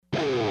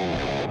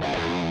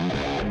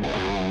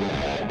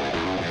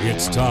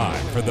It's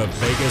time for the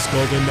Vegas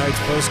Golden Knights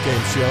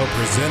postgame show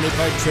presented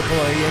by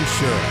AAA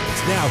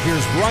Insurance. Now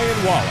here's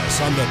Ryan Wallace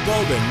on the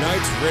Golden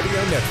Knights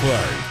Radio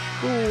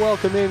Network.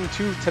 Welcome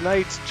into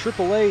tonight's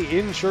AAA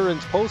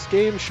Insurance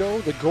postgame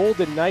show. The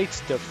Golden Knights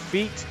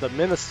defeat the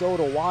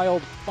Minnesota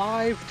Wild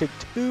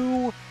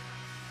 5-2.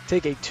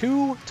 Take a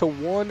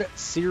 2-1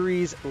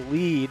 series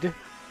lead.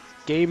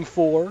 Game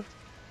 4,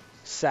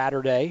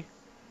 Saturday.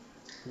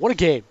 What a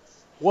game.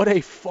 What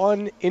a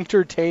fun,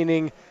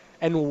 entertaining,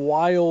 and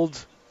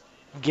wild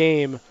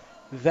game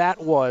that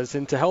was.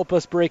 And to help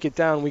us break it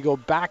down, we go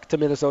back to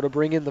Minnesota,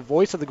 bring in the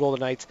voice of the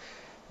Golden Knights,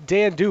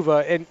 Dan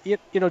D'Uva.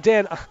 And,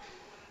 Dan,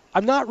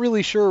 I'm not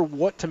really sure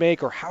what to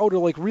make or how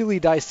to really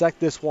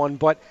dissect this one,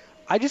 but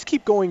I just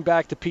keep going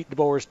back to Pete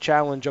DeBoer's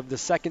challenge of the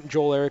second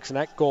Joel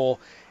Eriksson goal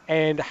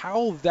and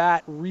how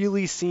that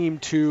really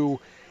seemed to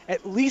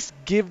at least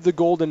give the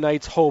Golden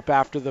Knights hope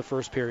after the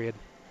first period.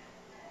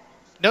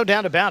 No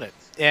doubt about it.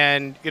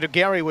 And,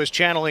 Gary was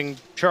channeling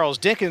Charles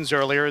Dickens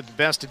earlier, the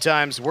best of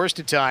times, worst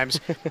of times.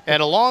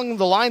 And along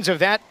the lines of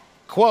that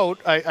quote,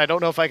 I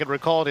don't know if I can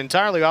recall it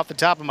entirely off the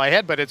top of my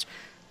head, but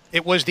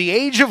it was the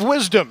age of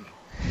wisdom.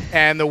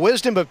 And the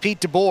wisdom of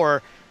Pete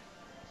DeBoer,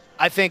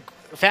 I think,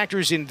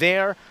 factors in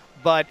there,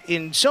 but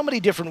in so many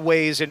different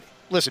ways. And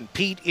listen,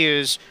 Pete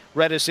is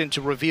reticent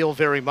to reveal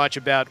very much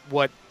about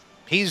what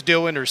he's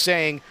doing or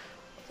saying,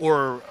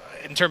 or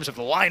in terms of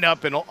the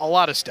lineup and a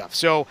lot of stuff.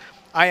 So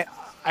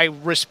I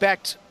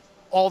respect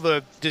all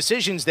the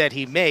decisions that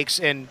he makes,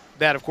 and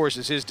that, of course,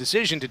 is his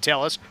decision to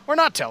tell us or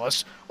not tell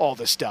us all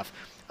this stuff.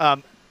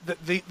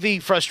 The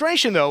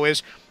frustration, though,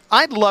 is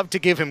I'd love to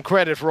give him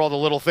credit for all the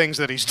little things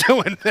that he's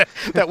doing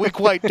that we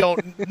quite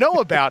don't know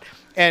about,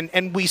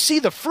 and we see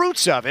the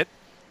fruits of it,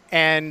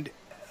 and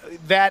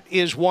that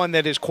is one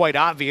that is quite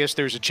obvious.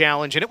 There's a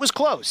challenge, and it was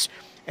close.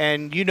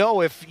 And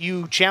if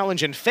you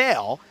challenge and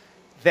fail,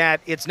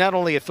 that it's not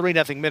only a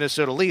 3-0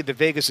 Minnesota lead, that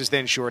Vegas is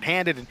then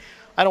shorthanded. And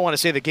I don't want to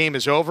say the game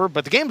is over,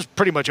 but the game's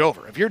pretty much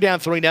over. If you're down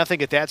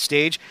 3-0 at that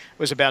stage, it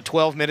was about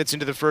 12 minutes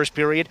into the first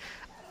period.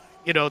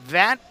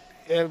 That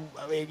I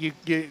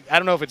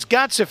don't know if it's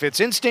guts, if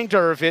it's instinct,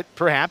 or if it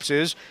perhaps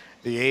is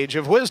the age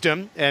of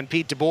wisdom. And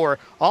Pete DeBoer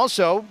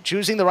also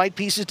choosing the right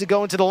pieces to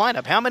go into the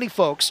lineup. How many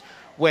folks,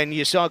 when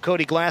you saw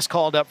Cody Glass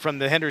called up from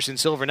the Henderson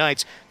Silver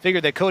Knights,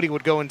 figured that Cody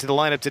would go into the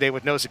lineup today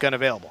with Nosek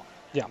unavailable?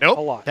 Yeah, nope.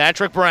 A lot.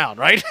 Patrick Brown,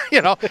 right?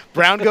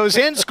 Brown goes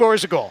in,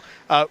 scores a goal.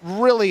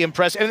 Really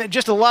impressive. And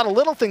just a lot of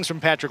little things from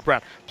Patrick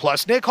Brown.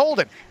 Plus Nick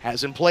Holden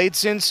hasn't played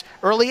since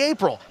early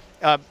April.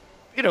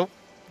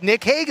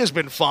 Nick Hague has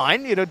been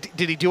fine. Did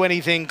he do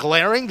anything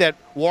glaring that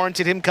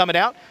warranted him coming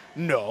out?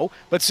 No.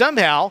 But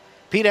somehow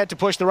Pete had to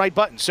push the right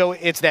button. So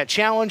it's that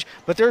challenge,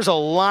 but there's a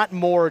lot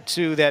more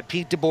to that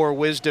Pete DeBoer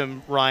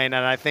wisdom, Ryan,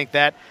 and I think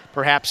that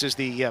perhaps is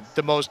the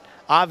most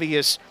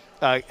obvious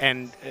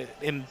and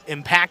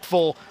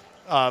impactful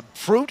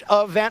fruit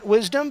of that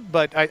wisdom,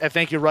 but I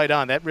think you're right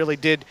on. That really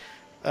did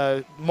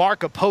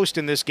mark a post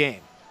in this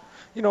game.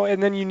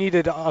 And then you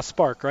needed a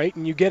spark, right?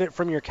 And you get it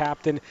from your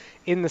captain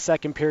in the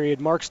second period,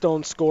 Mark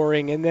Stone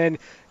scoring, and then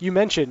you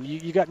mentioned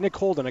you got Nick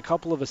Holden, a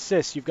couple of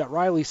assists. You've got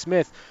Riley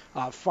Smith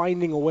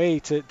finding a way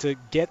to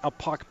get a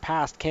puck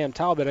past Cam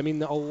Talbot. I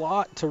mean, a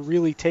lot to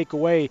really take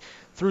away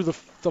through the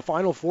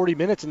final 40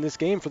 minutes in this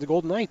game for the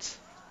Golden Knights.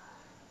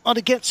 To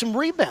get some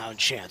rebound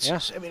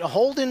chances. Yeah. I mean,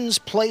 Holden's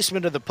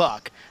placement of the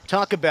puck,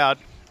 talk about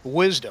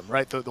wisdom,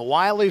 right? The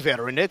wily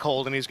veteran, Nick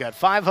Holden, he's got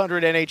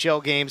 500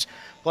 NHL games,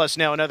 plus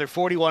now another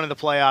 41 in the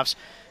playoffs.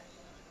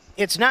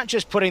 It's not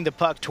just putting the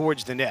puck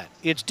towards the net.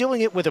 It's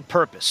doing it with a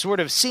purpose, sort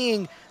of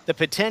seeing the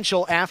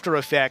potential after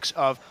effects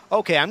of,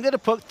 okay, I'm going to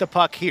put the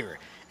puck here,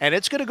 and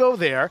it's going to go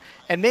there,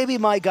 and maybe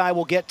my guy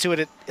will get to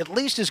it. At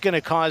least is going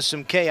to cause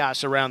some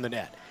chaos around the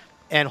net.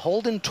 And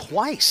Holden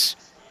twice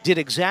did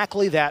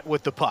exactly that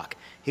with the puck.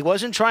 He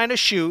wasn't trying to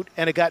shoot,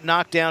 and it got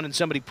knocked down, and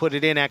somebody put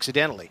it in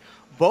accidentally.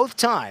 Both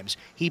times,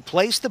 he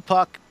placed the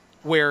puck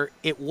where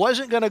it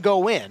wasn't going to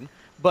go in,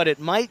 but it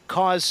might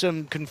cause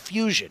some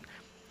confusion,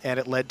 and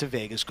it led to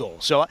Vegas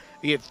goals. So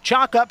you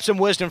chalk up some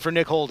wisdom for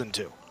Nick Holden,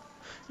 too.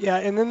 Yeah,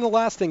 and then the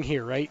last thing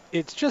here, right?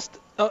 It's just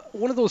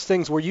one of those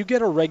things where you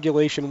get a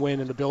regulation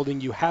win in a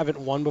building you haven't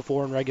won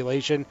before in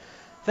regulation.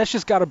 That's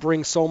just got to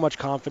bring so much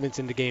confidence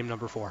into game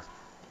number 4.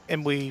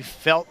 And we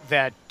felt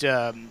that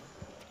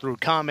through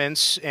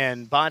comments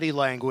and body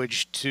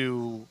language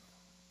to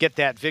get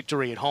that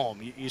victory at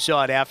home. You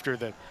saw it after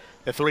the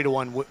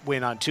 3-1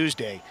 win on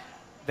Tuesday,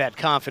 that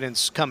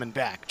confidence coming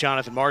back.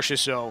 Jonathan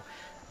Marchessault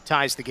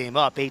ties the game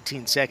up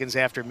 18 seconds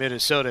after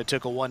Minnesota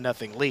took a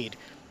 1-0 lead.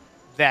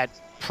 That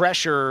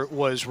pressure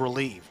was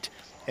relieved,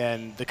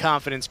 and the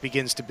confidence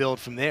begins to build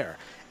from there.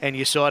 And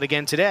you saw it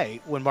again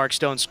today when Mark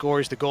Stone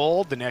scores the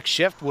goal. The next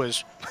shift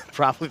was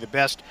probably the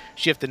best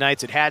shift the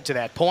Knights had to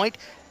that point.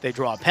 They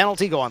draw a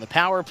penalty, go on the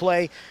power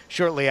play.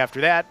 Shortly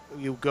after that,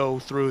 you go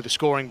through the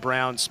scoring,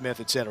 Brown, Smith,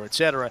 et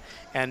cetera,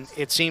 and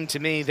it seemed to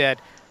me that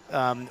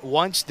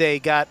once they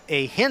got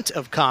a hint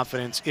of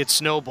confidence, it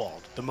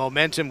snowballed. The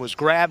momentum was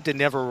grabbed and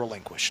never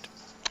relinquished.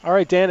 All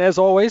right, Dan, as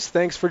always,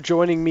 thanks for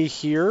joining me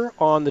here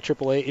on the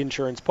AAA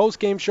Insurance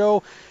Postgame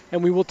Show,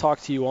 and we will talk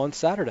to you on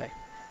Saturday.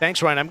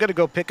 Thanks, Ryan. I'm going to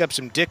go pick up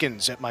some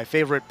Dickens at my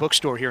favorite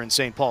bookstore here in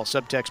St. Paul,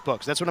 Subtext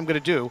Books. That's what I'm going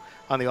to do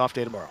on the off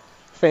day tomorrow.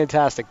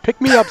 Fantastic. Pick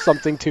me up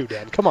something too,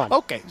 Dan. Come on.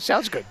 Okay,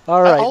 sounds good.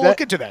 All right. I'll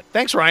look into that.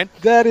 Thanks, Ryan.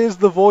 That is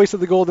the voice of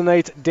the Golden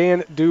Knights,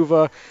 Dan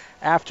D'Uva,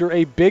 after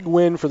a big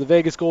win for the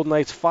Vegas Golden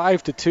Knights,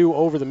 5-2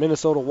 over the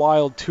Minnesota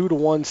Wild,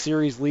 2-1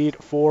 series lead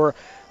for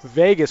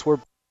Vegas. We're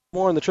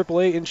more on the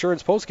AAA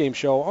Insurance Postgame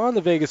Show on the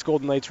Vegas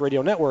Golden Knights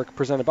Radio Network,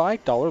 presented by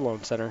Dollar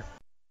Loan Center.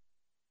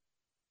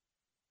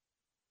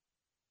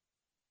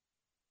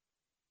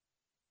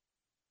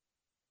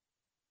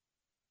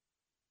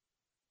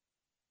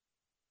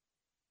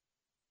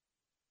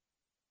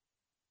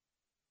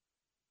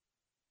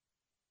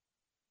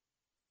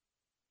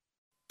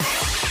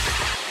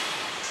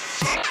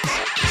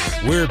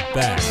 We're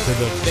back to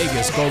the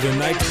Vegas Golden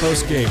Knights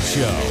postgame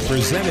show,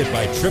 presented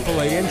by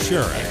AAA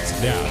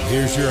Insurance. Now,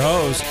 here's your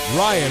host,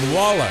 Ryan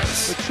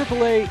Wallace. The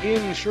AAA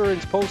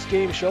Insurance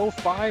postgame show,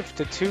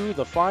 5-2,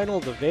 the final.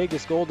 The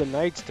Vegas Golden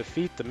Knights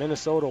defeat the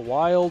Minnesota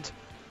Wild,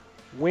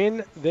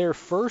 win their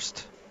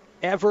first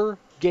ever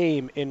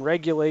game in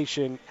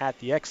regulation at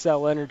the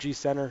XL Energy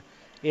Center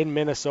in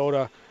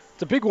Minnesota.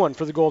 It's a big one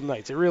for the Golden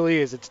Knights. It really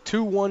is. It's a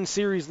 2-1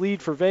 series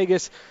lead for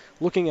Vegas.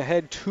 Looking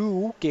ahead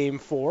to Game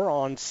 4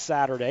 on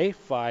Saturday,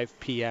 5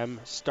 p.m.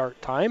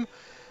 start time.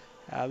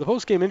 The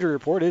post-game injury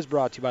report is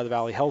brought to you by the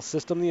Valley Health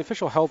System, the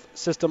official health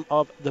system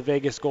of the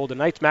Vegas Golden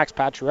Knights. Max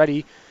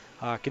Pacioretty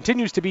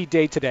continues to be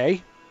day-to-day.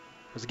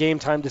 It was a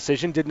game-time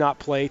decision, did not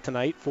play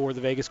tonight for the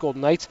Vegas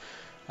Golden Knights.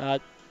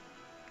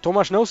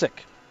 Tomas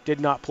Nosek did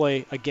not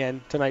play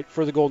again tonight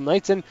for the Golden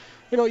Knights. And,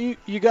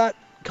 you got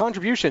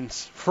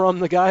contributions from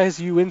the guys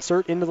you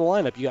insert into the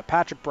lineup. You got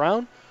Patrick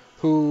Brown,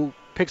 who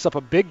picks up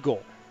a big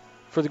goal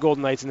for the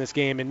Golden Knights in this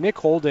game, and Nick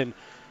Holden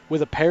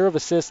with a pair of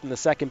assists in the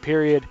second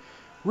period,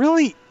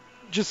 really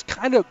just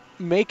kind of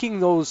making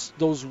those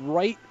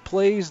right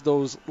plays,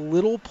 those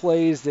little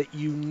plays that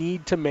you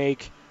need to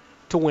make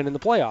to win in the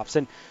playoffs.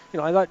 And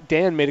I thought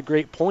Dan made a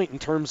great point in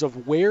terms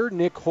of where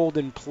Nick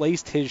Holden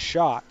placed his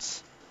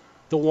shots,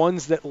 the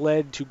ones that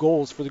led to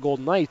goals for the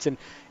Golden Knights. And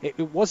it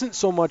wasn't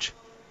so much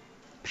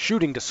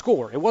shooting to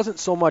score. It wasn't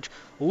so much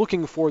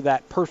looking for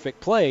that perfect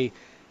play.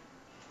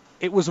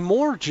 It was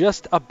more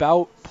just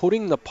about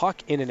putting the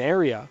puck in an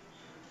area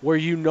where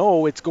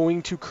it's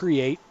going to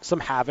create some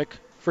havoc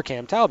for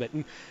Cam Talbot.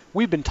 And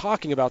we've been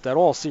talking about that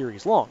all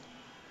series long.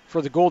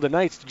 For the Golden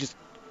Knights to just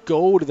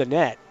go to the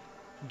net,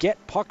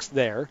 get pucks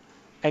there,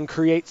 and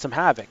create some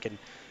havoc. And,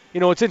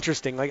 it's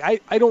interesting. Like,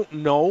 I don't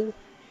know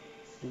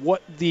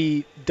what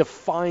the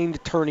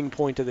defined turning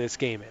point of this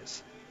game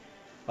is.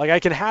 Like,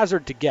 I can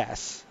hazard to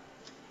guess.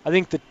 I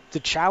think the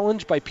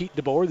challenge by Pete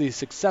DeBoer, the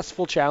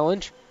successful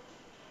challenge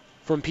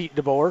from Pete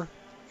DeBoer,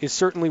 is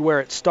certainly where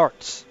it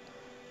starts.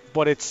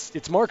 But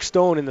it's Mark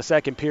Stone in the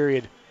second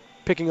period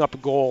picking up a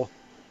goal,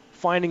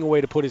 finding a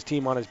way to put his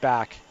team on his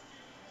back.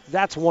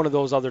 That's one of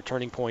those other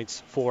turning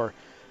points for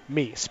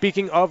me.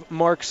 Speaking of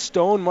Mark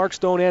Stone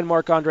and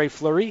Marc-Andre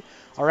Fleury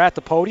are at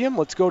the podium.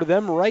 Let's go to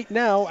them right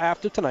now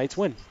after tonight's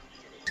win.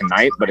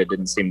 Tonight, but it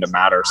didn't seem to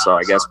matter. So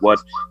I guess what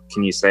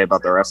can you say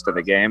about the rest of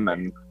the game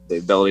and the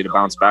ability to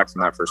bounce back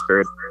from that first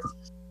period?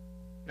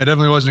 It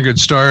definitely wasn't a good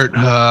start.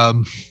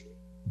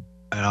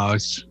 I know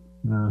it's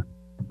a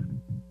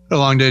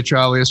long day of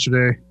travel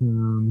yesterday.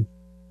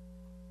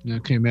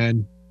 Came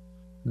in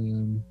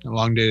a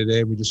long day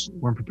today. We just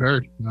weren't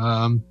prepared.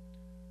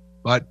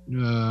 But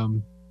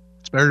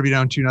it's better to be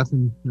down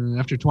 2-0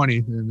 after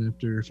 20 than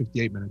after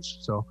 58 minutes.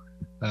 So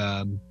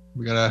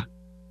we got a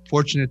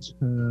fortunate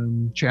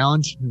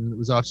challenge that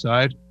was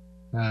offside.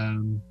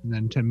 And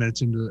then 10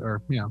 minutes into,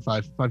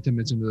 5-10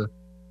 minutes into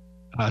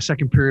the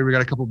second period, we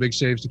got a couple big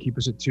saves to keep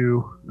us at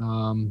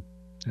 2.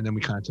 And then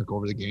we kind of took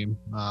over the game.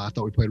 I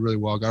thought we played really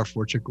well, got our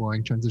forecheck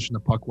going, transitioned the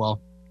puck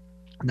well,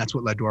 and that's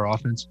what led to our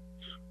offense.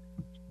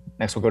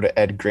 Next, we'll go to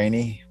Ed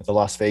Graney with the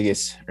Las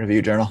Vegas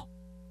Review-Journal.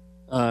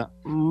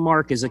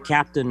 Mark, as a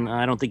captain,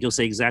 I don't think you'll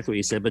say exactly what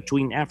you said, but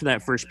after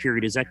that first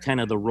period, is that kind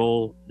of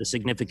the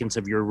significance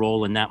of your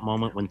role in that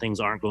moment when things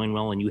aren't going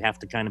well and you have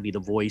to kind of be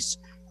the voice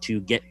to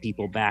get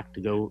people back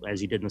to go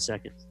as you did in the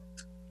second?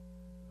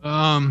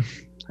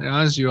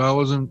 As you, I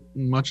wasn't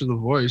much of the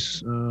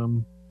voice.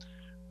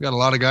 We got a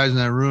lot of guys in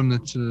that room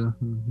that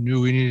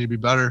knew we needed to be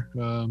better.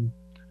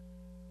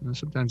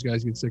 Sometimes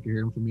guys get sick of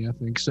hearing from me, I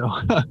think. So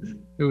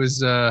it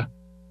was, we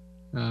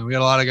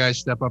had a lot of guys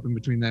step up in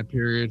between that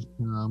period.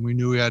 We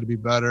knew we had to be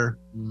better.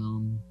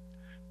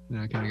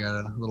 I kind of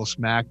got a little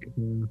smack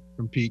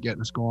from Pete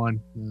getting us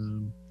going.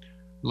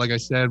 Like I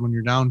said, when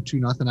you're down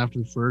 2-0 after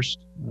the first,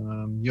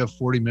 you have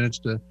 40 minutes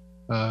to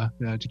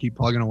keep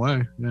plugging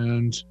away.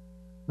 And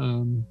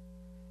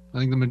I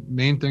think the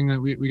main thing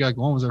that we got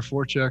going was our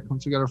forecheck.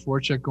 Once we got our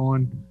forecheck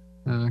going,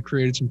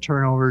 created some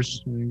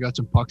turnovers, and got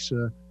some pucks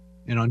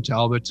in on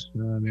Talbot,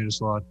 made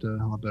us a lot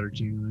better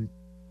team tonight.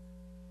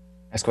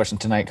 Next question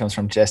tonight comes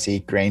from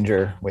Jesse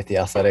Granger with The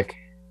Athletic.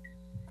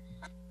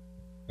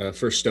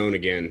 For Stone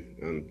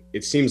again,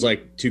 it seems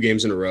like 2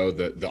 games in a row,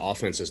 the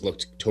offense has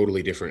looked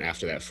totally different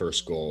after that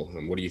first goal.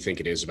 What do you think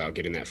it is about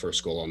getting that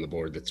first goal on the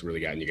board that's really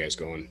gotten you guys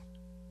going?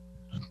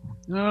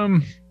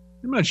 I'm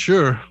not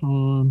sure.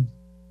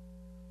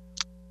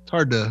 It's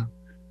hard to,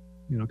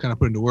 kind of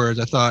put into words.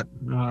 I thought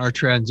our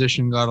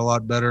transition got a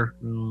lot better.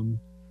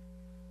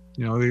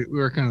 We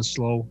were kind of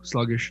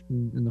sluggish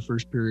in the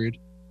first period.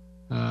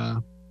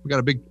 We got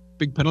a big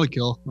penalty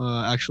kill,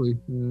 actually,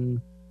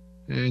 in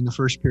the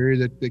first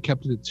period that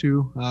kept it at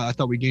 2. I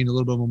thought we gained a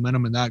little bit of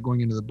momentum in that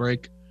going into the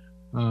break.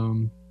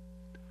 And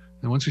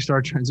once we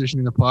started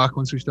transitioning the puck,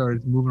 once we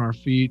started moving our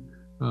feet,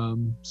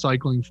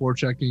 cycling,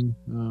 forechecking,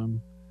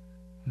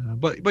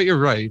 but you're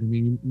right. I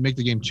mean, you make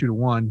the game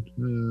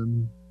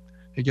 2-1.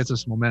 It gets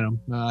us momentum.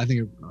 I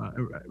think it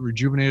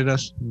rejuvenated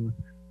us, kind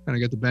of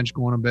get the bench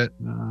going a bit,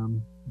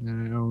 and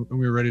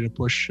we were ready to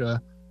push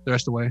the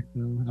rest of the way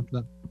after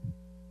that.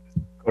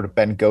 Go to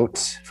Ben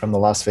Goetz from the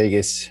Las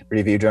Vegas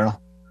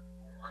Review-Journal.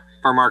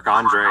 For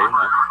Marc-Andre,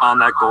 on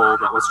that goal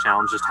that was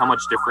challenged, just how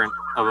much different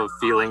of a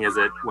feeling is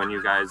it when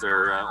you guys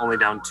are only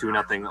down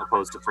 2-0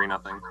 opposed to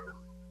 3-0?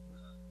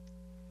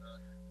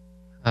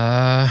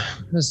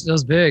 It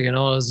was big, it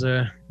was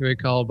a great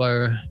call by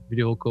our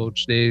video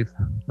coach, Dave.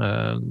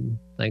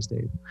 Thanks,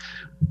 Dave.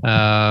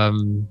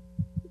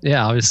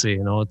 Obviously,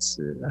 it's,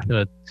 I feel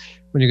like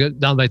when you get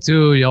down by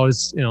 2, you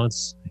always, you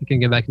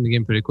can get back in the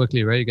game pretty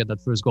quickly, right? You get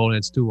that first goal and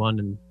it's 2-1,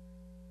 and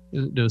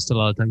there was still a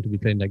lot of time to be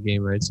playing that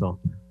game, right? So,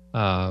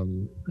 I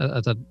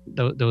thought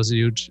that was a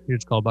huge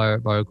call by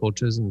our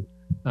coaches, and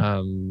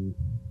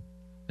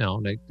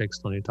like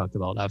Stoney talked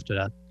about after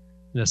that,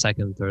 in the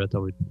second and third, I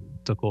thought we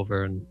took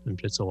over and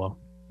played so well.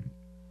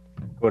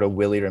 Go to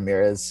Willie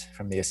Ramirez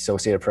from the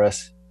Associated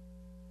Press.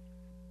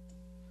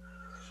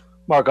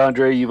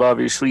 Marc-Andre, you've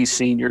obviously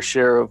seen your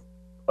share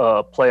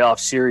of playoff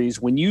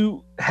series. When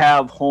you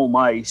have home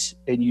ice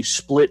and you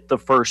split the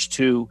first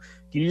 2,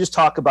 can you just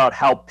talk about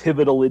how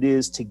pivotal it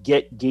is to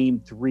get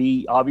game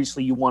 3?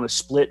 Obviously, you want to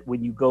split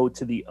when you go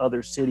to the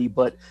other city,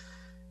 but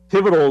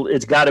pivotal,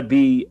 it's got to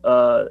be,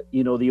 the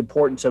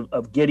importance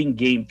of getting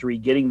game 3,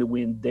 getting the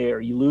win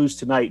there. You lose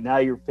tonight. Now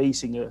you're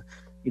facing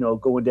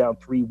going down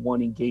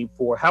 3-1 in game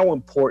 4. How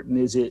important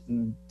is it?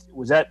 And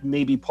was that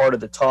maybe part of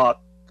the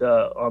talk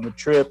on the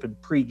trip and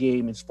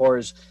pregame as far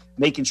as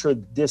making sure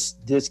this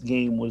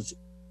game was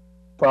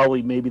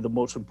probably maybe the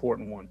most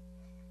important one?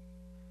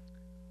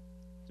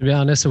 To be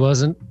honest, it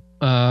wasn't.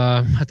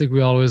 I think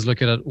we always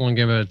look at it one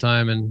game at a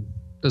time, and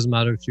it doesn't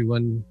matter if you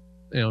win,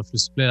 if you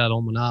split at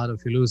home or not,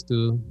 if you lose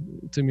to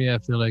me, I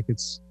feel like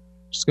it's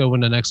just go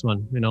win the next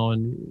one,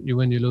 and you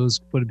win, you lose,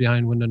 put it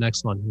behind, win the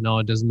next one.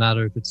 It doesn't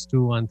matter if it's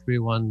 2-1,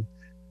 3-1,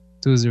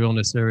 2-0 in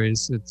the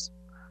series. It's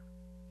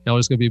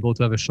always going to be able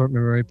to have a short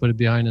memory, put it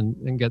behind,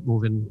 and get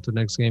moving to the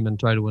next game and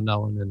try to win that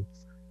one.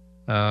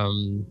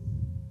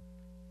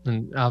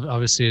 And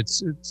obviously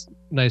it's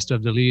nice to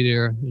have the lead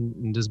here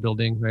in this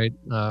building, right?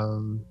 We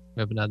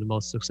haven't had the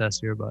most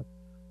success here, but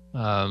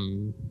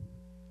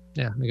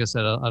like I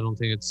said, I don't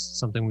think it's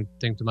something we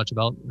think too much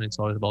about. It's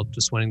always about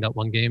just winning that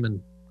one game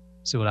and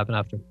see what happened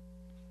after.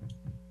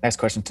 Next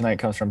question tonight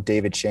comes from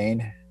David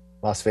Shane,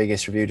 Las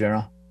Vegas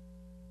Review-Journal.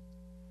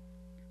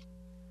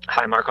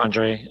 Hi,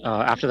 Marc-Andre.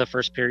 After the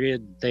first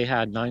period, they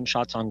had 9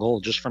 shots on goal.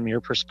 Just from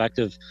your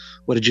perspective,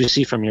 what did you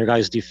see from your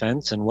guys'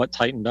 defense, and what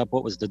tightened up?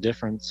 What was the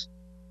difference?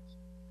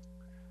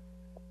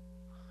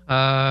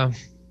 I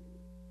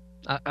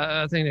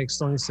think, like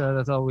Stoney said,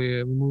 I thought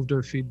we moved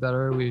our feet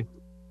better. We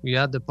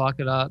had the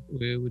pocket out.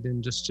 We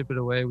didn't just chip it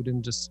away. We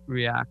didn't just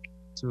react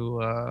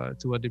to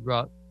what they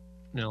brought.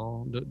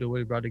 The way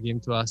they brought the game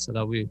to us. So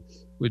that we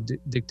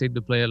dictate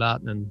the play a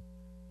lot, and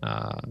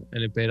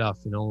it paid off.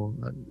 We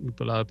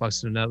put a lot of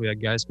pucks in the net. We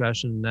had guys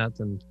crashing the net,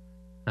 and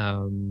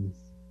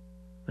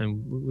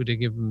we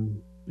didn't give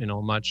them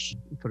much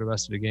for the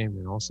rest of the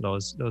game. So that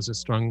was a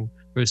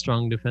very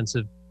strong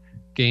defensive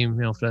game.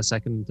 For that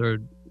second and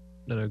third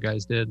that our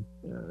guys did.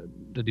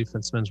 The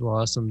defensemen were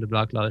awesome. They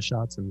blocked a lot of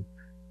shots, and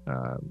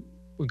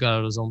we got out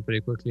of the zone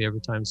pretty quickly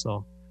every time.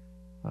 So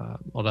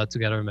all that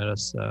together made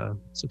us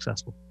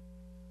successful.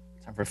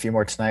 Time for a few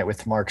more tonight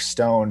with Mark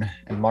Stone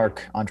and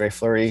Marc-Andre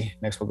Fleury.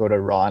 Next, we'll go to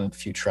Ron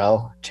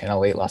Futrell,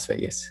 Channel 8, Las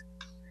Vegas.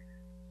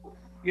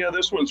 Yeah,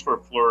 this one's for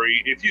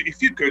Fleury.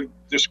 If you could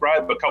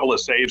describe a couple of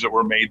saves that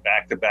were made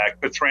back to back.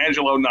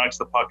 Pietrangelo knocks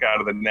the puck out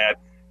of the net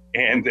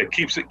and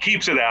keeps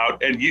it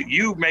out, and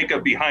you make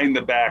a behind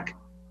the back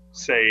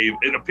save.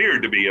 It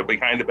appeared to be a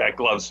behind the back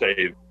glove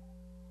save.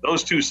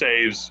 Those 2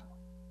 saves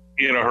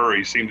in a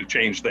hurry seem to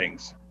change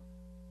things.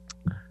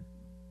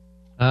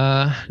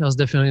 That was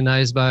definitely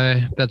nice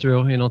by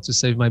Petro, to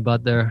save my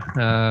butt there.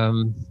 I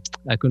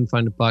couldn't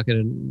find the pocket,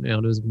 and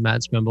there was a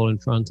mad scramble in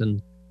front,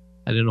 and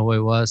I didn't know where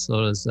it was, so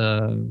it was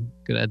a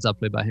good heads-up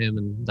play by him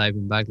and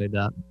diving back like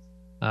that.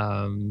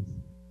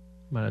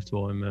 Might have to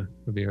owe him a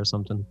beer or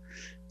something,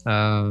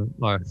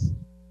 or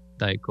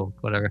Diet Coke,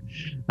 whatever.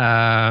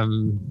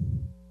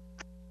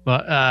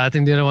 But I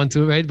think the other one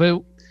too, right?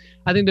 But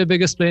I think the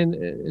biggest play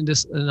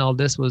in all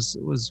this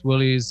was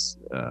Willie's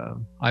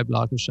eye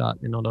blocker shot.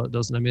 You know, that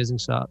was an amazing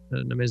shot,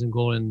 an amazing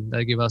goal, and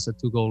that gave us a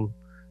 2-goal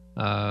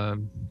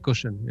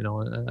cushion. You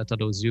know, I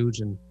thought it was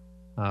huge, and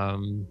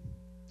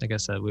like I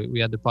said, we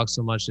had the puck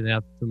so much, didn't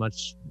have too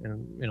much,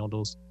 and you know,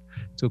 those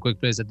 2 quick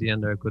plays at the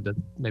end there could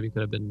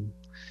have been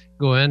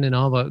go in, you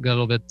know, but got a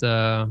little bit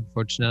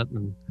fortunate,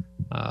 and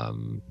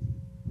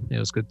it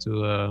was good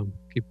to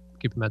keep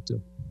him at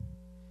 2.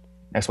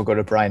 Next, we'll go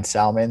to Brian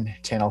Salmon,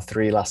 Channel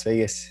 3, Las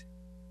Vegas.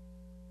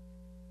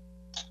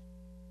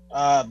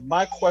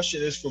 My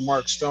question is for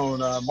Mark Stone.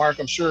 Mark,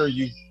 I'm sure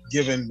you've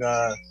given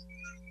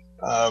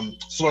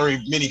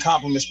Fleury many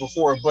compliments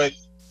before, but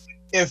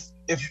if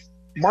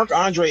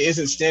Marc-Andre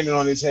isn't standing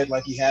on his head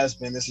like he has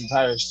been this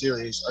entire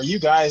series, are you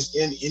guys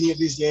in any of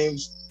these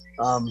games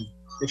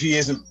if he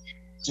isn't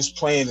just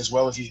playing as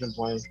well as he's been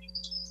playing?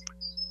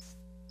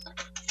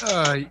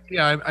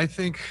 Yeah, I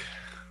think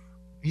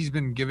he's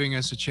been giving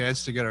us a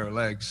chance to get our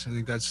legs. I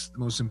think that's the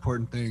most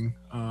important thing.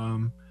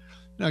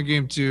 Now,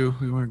 game 2,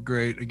 we weren't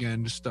great.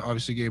 Again, just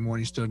obviously game 1,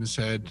 he stood in his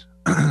head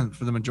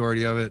for the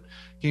majority of it.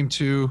 Game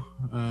 2,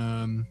 it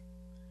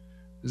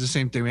was the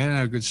same thing. We hadn't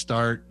had a good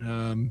start.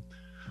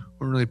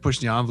 Weren't really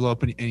pushing the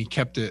envelope, and he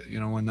kept it, you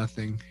know,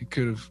 1-0. It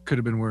could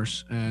have been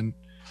worse. And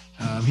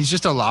he's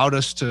just allowed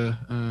us to,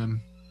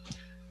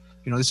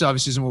 you know, this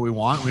obviously isn't what we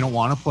want. We don't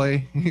want to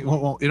play. We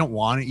don't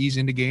want to ease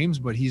into games,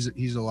 but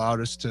he's allowed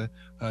us to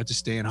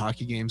stay in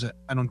hockey games.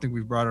 I don't think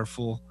we've brought our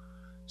full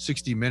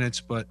 60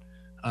 minutes, but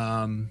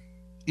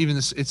even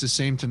this, it's the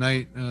same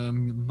tonight.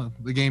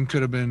 The game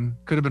could have been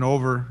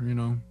over, you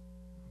know,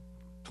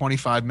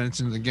 25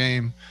 minutes into the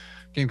game.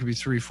 Game could be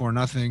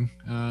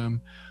 3-4-0.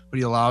 But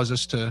he allows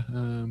us to,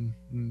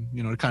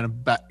 you know, to kind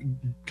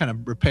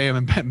of repay him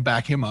and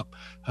back him up.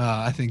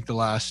 I think the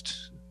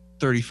last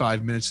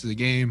 35 minutes of the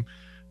game,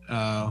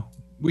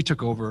 we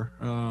took over.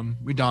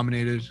 We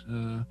dominated,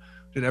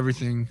 did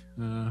everything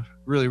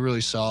really,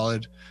 really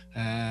solid.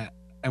 And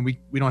we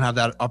don't have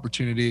that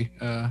opportunity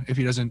if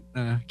he doesn't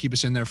keep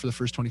us in there for the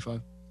first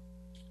 25.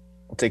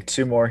 We'll take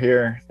 2 more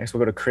here. Next, we'll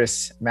go to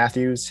Chris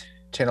Matthews,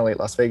 Channel 8,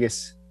 Las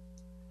Vegas.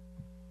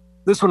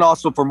 This one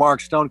also for Mark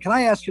Stone. Can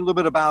I ask you a little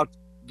bit about,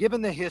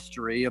 given the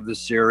history of the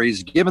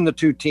series, given the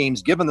 2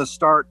 teams, given the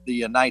start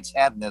the Knights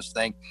had in this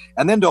thing,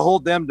 and then to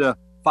hold them to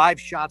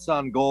 5 shots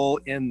on goal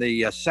in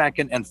the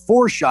second and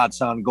 4 shots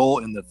on goal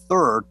in the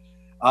third,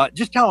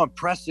 just how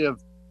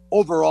impressive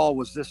overall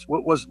was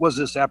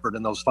this effort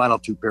in those final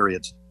 2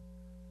 periods?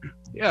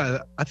 Yeah,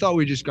 I thought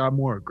we just got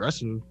more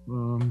aggressive. We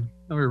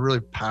were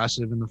really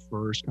passive in the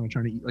first, kind of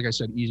trying to, like I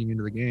said, easing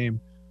into the game.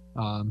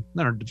 Then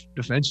our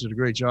defense did a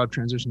great job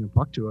transitioning the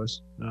puck to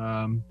us.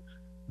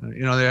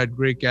 You know, they had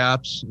great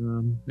gaps.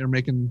 They were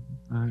making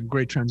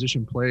great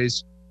transition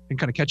plays and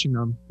kind of catching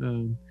them.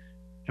 And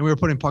we were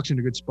putting pucks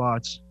into good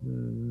spots.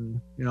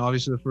 You know,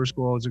 obviously the first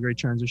goal was a great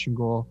transition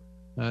goal.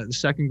 The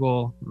second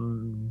goal,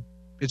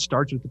 it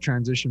starts with the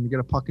transition. We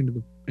get a puck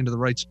into the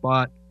right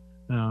spot.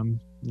 You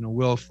know,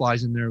 Will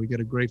flies in there. We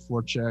get a great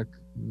forecheck,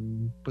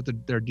 put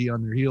their D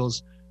on their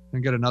heels,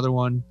 and get another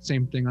one.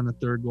 Same thing on the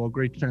third goal.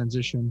 Great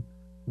transition.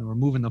 We're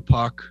moving the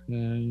puck,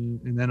 and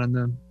then on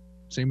the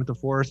same with the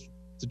fourth.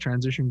 It's a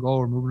transition goal.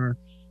 We're moving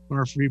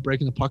our feet,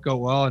 breaking the puck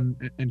out well,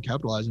 and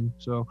capitalizing.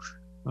 So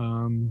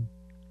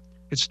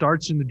it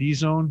starts in the D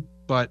zone,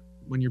 but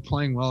when you're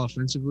playing well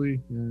offensively,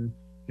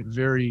 it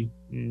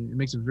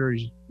makes it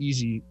very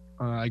easy,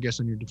 I guess,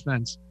 on your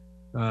defense.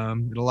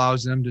 It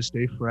allows them to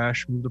stay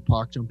fresh, move the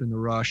puck, jump in the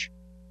rush.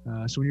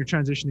 So when you're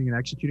transitioning and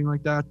executing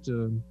like that,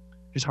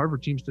 it's hard for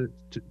teams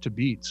to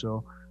beat.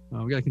 So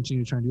we got to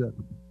continue to try and do that.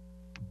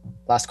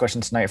 Last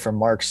question tonight from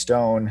Mark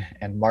Stone,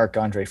 and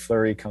Marc-Andre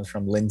Fleury comes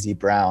from Lindsey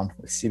Brown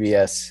with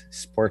CBS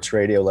Sports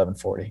Radio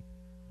 1140.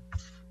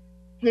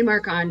 Hey,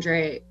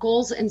 Marc-Andre,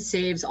 goals and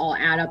saves all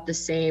add up the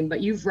same,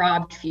 but you've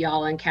robbed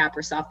Fiala and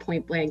Kaprizov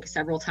point blank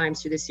several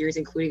times through the series,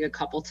 including a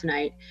couple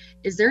tonight.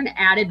 Is there an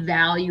added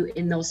value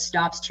in those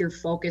stops to your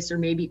focus or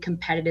maybe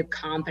competitive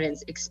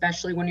confidence,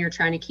 especially when you're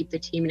trying to keep the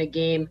team in a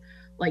game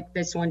like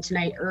this one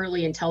tonight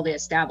early until they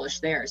establish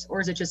theirs?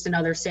 Or is it just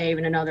another save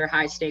and another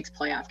high-stakes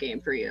playoff game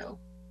for you?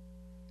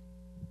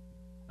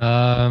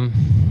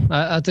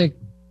 I think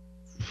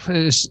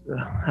I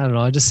don't know.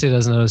 I just see it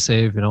as another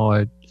save. You know,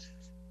 I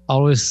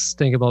always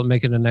think about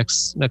making the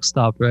next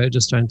stop, right?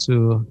 Just trying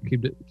to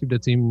keep the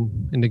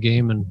team in the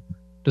game, and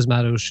it doesn't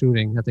matter who's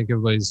shooting. I think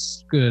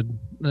everybody's good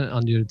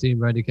on the other team,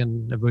 right?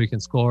 Everybody can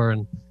score,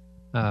 and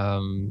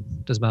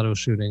doesn't matter who's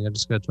shooting. I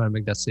just gotta try to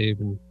make that save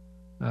and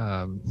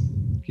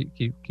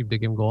keep the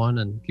game going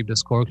and keep the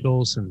score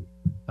close, and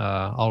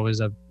always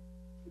have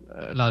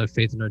a lot of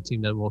faith in our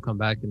team that we'll come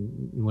back and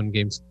win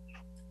games.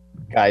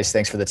 Guys,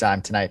 thanks for the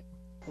time tonight.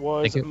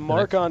 Was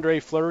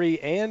Marc-Andre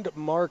Fleury and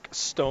Mark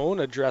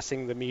Stone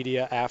addressing the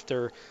media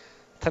after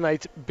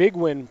tonight's big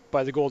win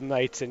by the Golden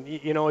Knights. And,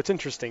 you know, it's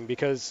interesting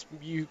because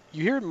you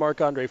hear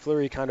Marc-Andre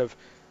Fleury kind of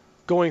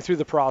going through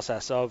the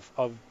process of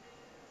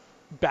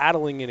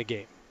battling in a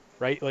game,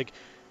 right? Like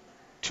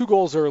 2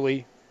 goals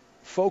early,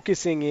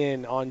 focusing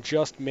in on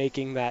just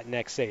making that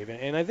next save.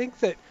 And I think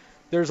that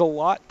there's a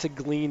lot to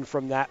glean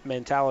from that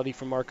mentality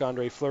from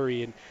Marc-Andre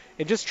Fleury, and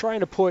just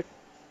trying to put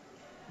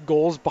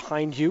goals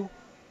behind you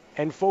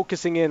and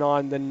focusing in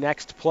on the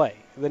next play.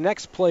 The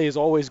next play is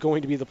always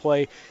going to be the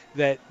play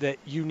that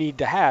you need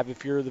to have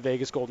if you're the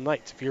Vegas Golden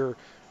Knights, if you're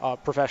a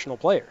professional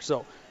player.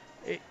 So,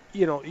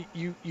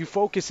 you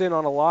focus in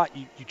on a lot.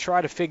 You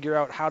try to figure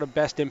out how to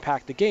best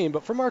impact the game.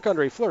 But for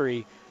Marc-Andre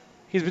Fleury,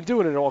 he's been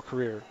doing it all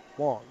career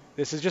long.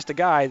 This is just a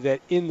guy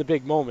that in the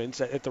big moments,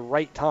 at the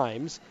right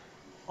times,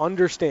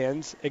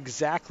 understands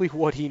exactly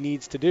what he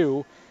needs to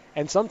do.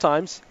 And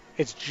sometimes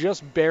it's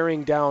just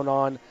bearing down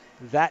on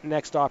that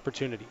next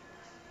opportunity,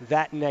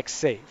 that next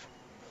save,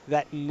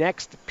 that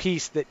next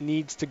piece that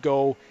needs to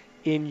go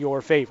in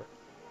your favor.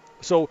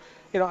 So,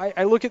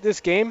 I look at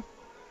this game,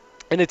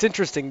 and it's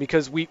interesting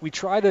because we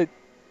try to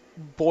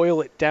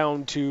boil it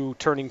down to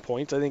turning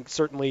points. I think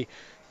certainly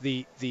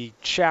the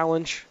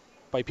challenge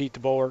by Pete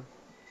DeBoer,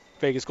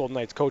 Vegas Golden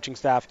Knights coaching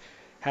staff,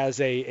 has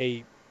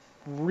a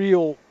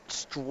real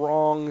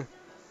strong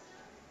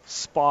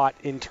spot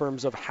in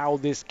terms of how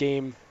this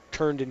game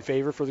turned in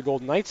favor for the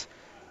Golden Knights.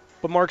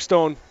 But Mark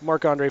Stone,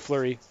 Marc-Andre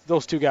Fleury,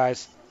 those two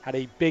guys had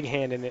a big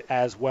hand in it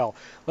as well.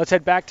 Let's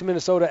head back to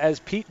Minnesota as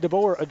Pete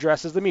DeBoer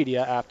addresses the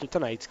media after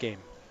tonight's game.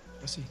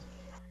 Let's see.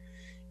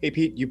 Hey,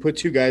 Pete, you put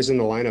two guys in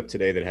the lineup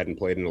today that hadn't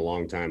played in a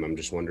long time. I'm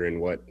just wondering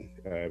what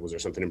was there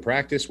something in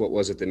practice? What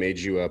was it that made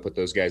you put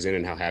those guys in,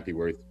 and how happy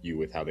were you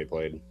with how they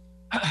played?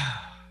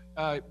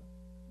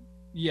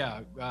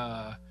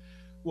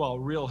 Well,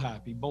 real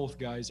happy. Both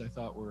guys I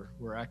thought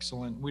were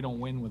excellent. We don't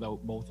win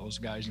without both those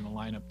guys in the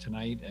lineup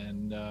tonight.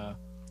 And,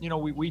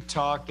 we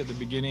talked at the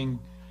beginning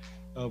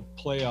of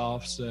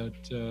playoffs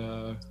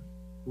that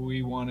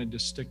we wanted to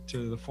stick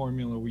to the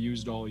formula we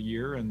used all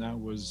year, and that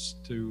was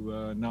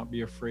to not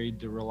be afraid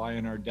to rely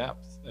on our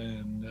depth.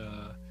 And,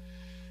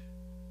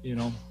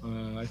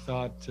 I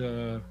thought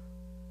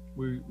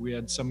we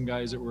had some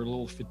guys that were a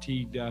little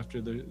fatigued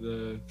after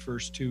the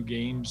first two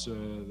games.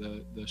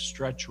 The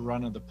stretch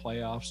run of the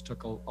playoffs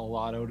took a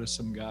lot out of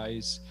some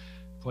guys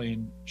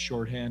playing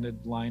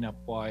shorthanded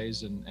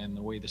lineup-wise and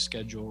the way the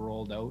schedule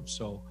rolled out.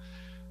 So,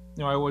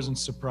 I wasn't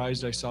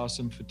surprised. I saw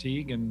some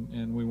fatigue,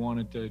 and we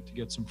wanted to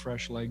get some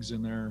fresh legs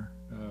in there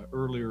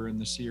earlier in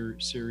the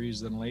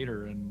series than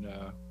later. And,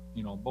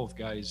 both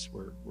guys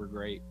were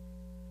great.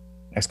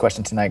 Next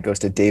question tonight goes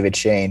to David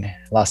Shane,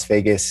 Las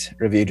Vegas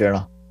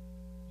Review-Journal.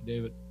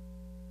 David.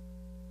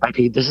 Hi,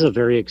 Pete. This is a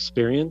very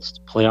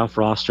experienced playoff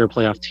roster,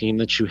 playoff team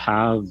that you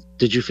have.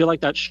 Did you feel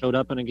like that showed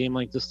up in a game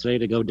like this today,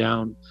 to go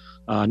down,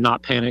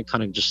 not panic,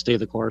 kind of just stay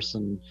the course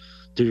and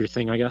do your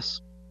thing, I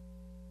guess?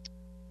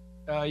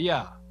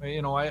 Yeah.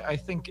 I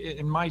think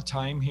in my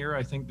time here,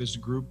 I think this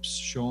group's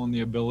shown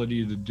the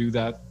ability to do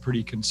that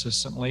pretty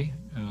consistently.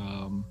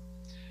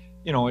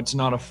 It's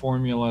not a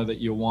formula that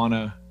you want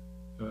to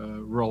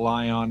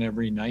rely on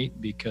every night,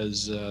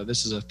 because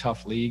this is a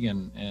tough league,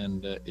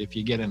 and if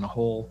you get in a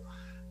hole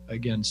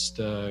against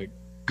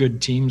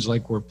good teams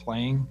like we're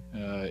playing,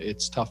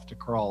 it's tough to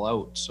crawl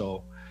out.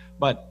 So,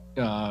 but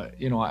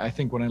I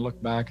think when I look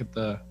back at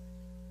the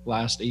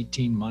last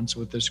 18 months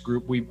with this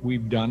group,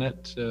 we've done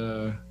it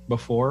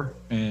before,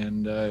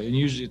 and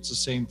usually it's the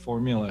same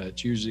formula.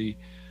 It's usually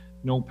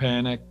no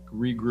panic,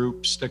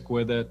 regroup, stick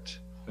with it,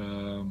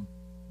 and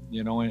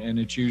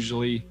it's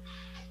usually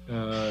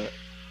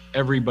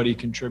everybody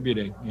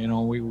contributing.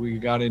 We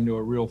got into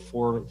a real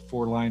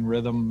four-line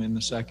rhythm in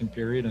the second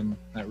period, and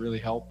that really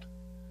helped.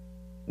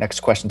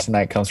 Next question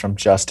tonight comes from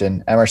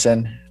Justin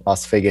Emerson,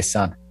 Las Vegas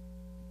Sun.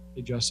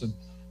 Hey, Justin.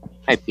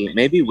 Hey, Pete,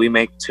 maybe we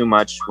make too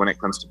much when it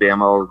comes to being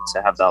able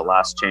to have that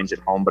last change at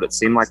home, but it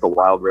seemed like the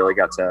Wild really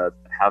got to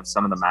have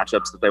some of the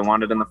matchups that they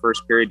wanted in the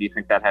first period. Do you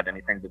think that had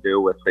anything to do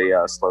with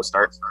the slow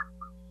start?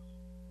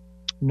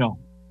 No.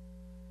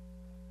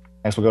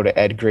 Next, we'll go to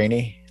Ed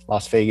Greeny,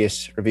 Las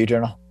Vegas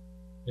Review-Journal.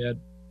 Ed.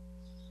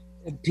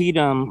 Pete,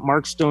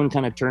 Mark Stone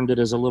kind of turned it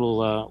as a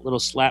little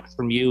slap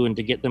from you, and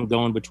to get them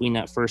going between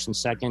that first and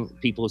second,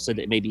 people have said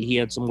that maybe he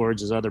had some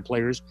words as other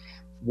players.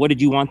 What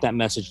did you want that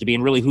message to be,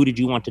 and really, who did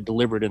you want to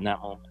deliver it in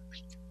that moment?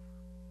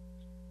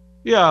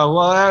 Yeah, well,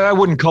 I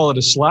wouldn't call it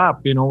a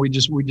slap. We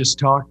just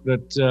talked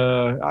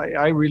that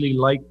I really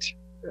liked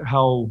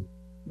how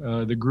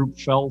the group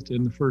felt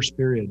in the first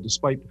period,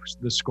 despite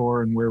the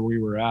score and where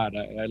we were at.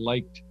 I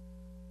liked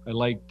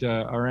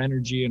our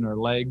energy and our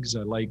legs.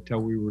 I liked how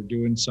we were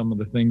doing some of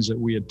the things that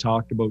we had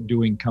talked about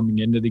doing coming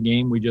into the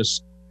game. We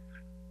just,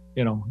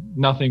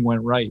 nothing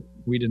went right.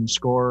 We didn't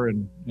score,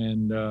 and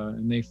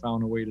they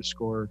found a way to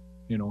score,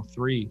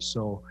 three.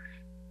 So,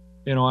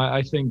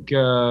 I think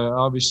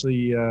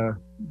obviously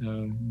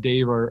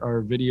Dave,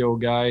 our video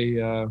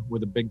guy,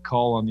 with a big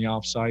call on the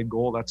offside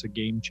goal, that's a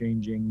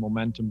game-changing,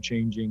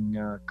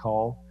 momentum-changing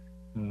call.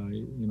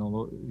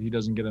 He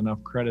doesn't get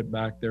enough credit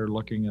back there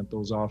looking at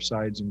those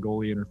offsides and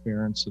goalie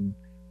interference, and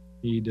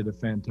he did a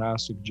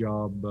fantastic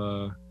job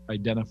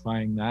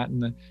identifying that.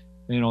 And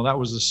that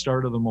was the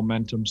start of the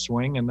momentum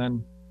swing. And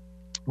then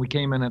we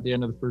came in at the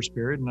end of the first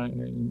period,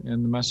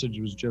 and the message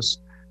was just,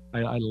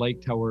 I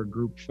liked how our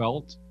group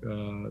felt.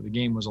 The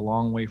game was a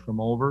long way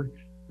from over.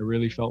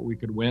 really felt we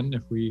could win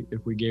if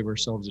we gave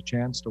ourselves a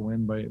chance to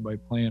win by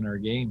playing our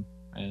game.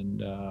 And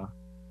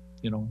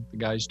the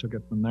guys took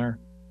it from there.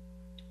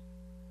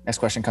 Next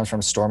question comes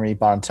from Stormy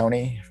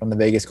Bontoni from the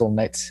Vegas Golden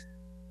Knights.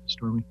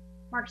 Stormy.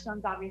 Mark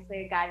Stone's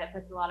obviously a guy that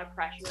puts a lot of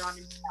pressure on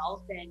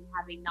himself, and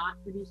having not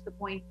produced the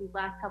points these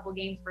last couple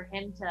games, for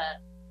him to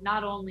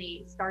not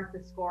only start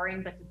the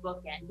scoring but to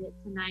bookend it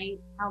tonight,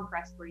 how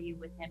impressed were you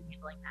with him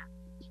handling that?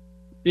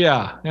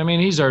 Yeah, I mean,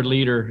 he's our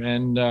leader,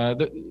 and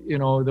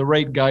the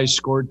right guys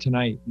scored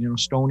tonight.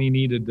 Stoney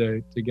needed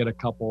to get a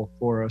couple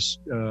for us.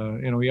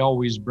 He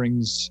always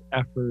brings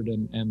effort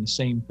and the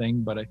same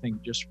thing, but I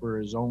think just for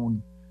his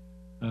own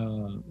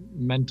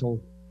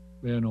mental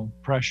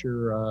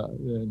pressure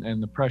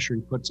and the pressure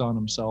he puts on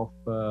himself,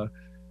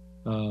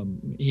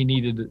 he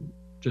needed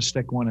to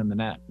stick one in the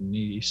net, and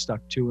he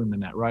stuck two in the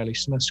net. Riley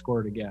Smith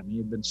scored again. He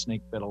had been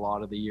snake bit a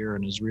lot of the year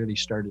and has really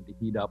started to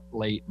heat up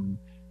late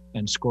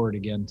and scored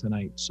again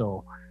tonight.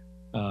 So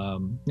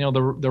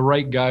the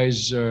right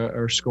guys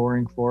are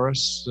scoring for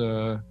us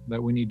that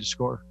we need to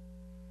score.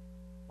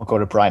 We'll go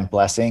to Brian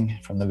Blessing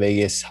from the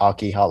Vegas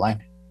Hockey Hotline.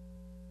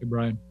 Hey,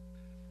 Brian.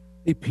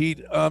 Hey,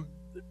 Pete.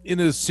 In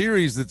a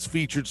series that's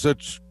featured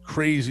such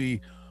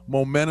crazy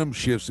momentum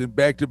shifts in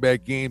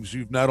back-to-back games,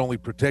 you've not only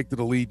protected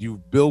a lead,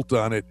 you've built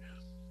on it.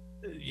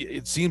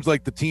 It seems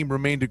like the team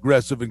remained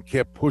aggressive and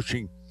kept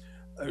pushing.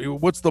 I mean,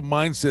 what's the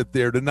mindset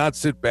there to not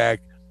sit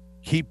back,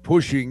 keep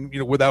pushing,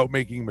 without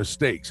making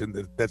mistakes,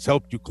 and that's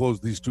helped you close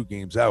these two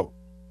games out?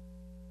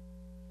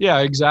 Yeah,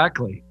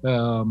 exactly.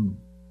 I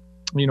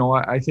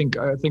think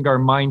our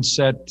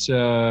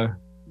mindset,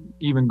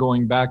 even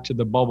going back to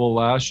the bubble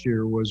last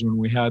year, was when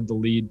we had the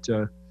lead.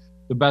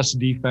 The best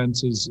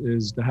defense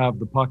is to have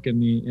the puck in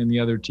the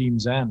other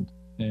team's end,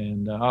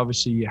 and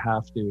obviously you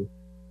have to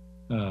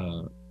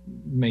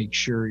make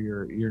sure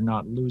you're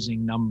not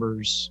losing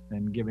numbers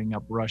and giving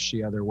up rush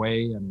the other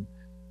way, and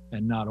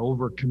not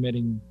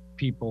overcommitting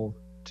people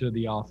to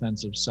the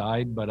offensive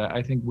side. But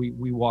I think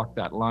we walk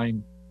that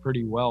line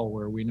pretty well,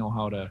 where we know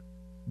how to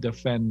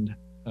defend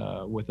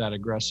with that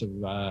aggressive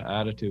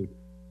attitude.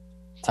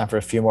 Time for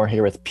a few more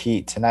here with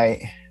Pete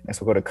tonight. Next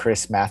we'll go to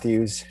Chris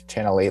Matthews,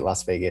 Channel 8,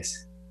 Las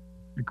Vegas.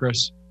 Hey,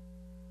 Chris.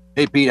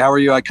 Hey, Pete, how are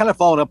you? I kind of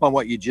followed up on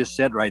what you just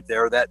said right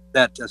there, that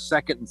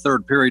second and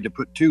third period, to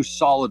put two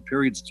solid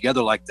periods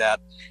together like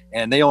that,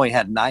 and they only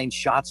had 9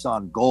 shots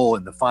on goal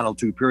in the final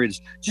 2 periods.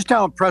 Just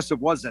how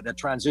impressive was that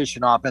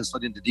transition offense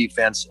led into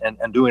defense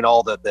and doing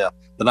all that the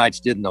Knights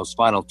did in those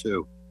final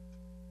 2?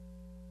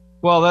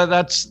 Well,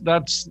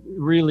 that's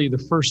really the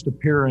first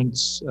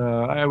appearance,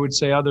 I would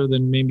say, other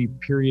than maybe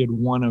period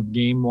 1 of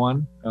game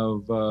 1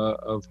 of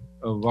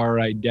our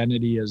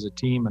identity as a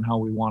team and how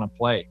we want to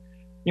play.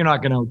 You're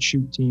not going to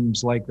outshoot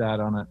teams like that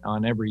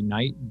on every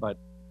night, but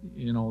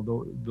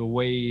the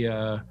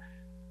way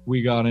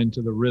we got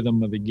into the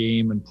rhythm of the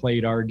game and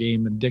played our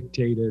game and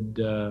dictated,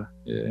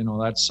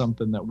 that's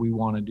something that we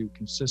want to do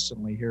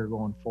consistently here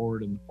going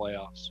forward in the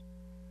playoffs.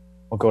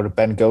 We'll go to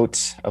Ben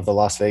Goetz of the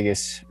Las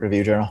Vegas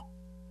Review-Journal.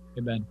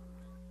 Hey, Ben.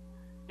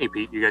 Hey,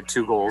 Pete, you got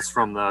 2 goals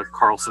from the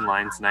Carlson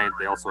line tonight.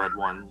 They also had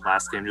 1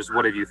 last game. Just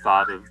what have you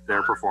thought of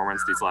their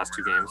performance these last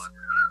 2 games?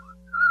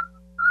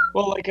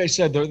 Well, like I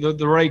said,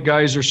 the right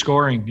guys are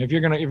scoring. If you're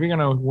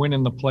gonna win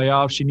in the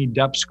playoffs, you need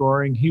depth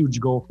scoring. Huge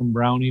goal from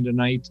Brownie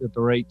tonight at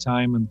the right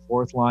time in the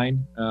fourth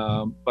line.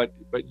 But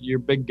your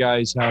big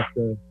guys have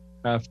to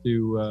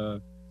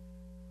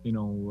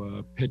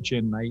pitch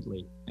in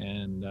nightly,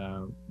 and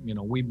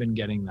we've been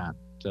getting that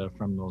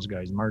from those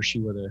guys.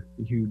 Marshy with a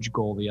huge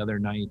goal the other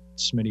night,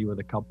 Smitty with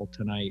a couple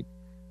tonight,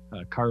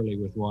 Carly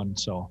with 1.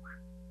 So.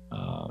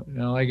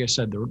 Like I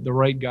said, the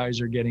right guys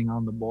are getting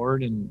on the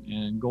board,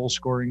 and goal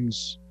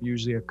scoring's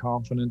usually a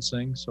confidence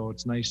thing. So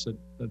it's nice that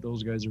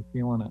those guys are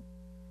feeling it.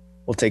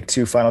 We'll take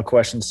 2 final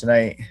questions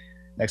tonight.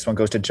 Next one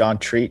goes to John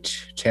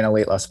Treach, Channel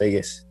 8, Las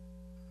Vegas.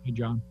 Hey,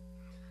 John.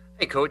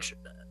 Hey, Coach.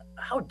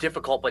 How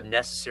difficult but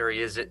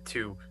necessary is it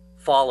to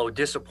follow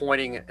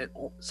disappointing,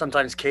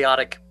 sometimes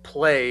chaotic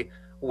play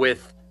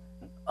with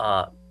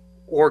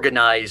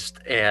organized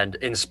and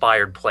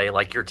inspired play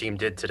like your team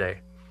did today?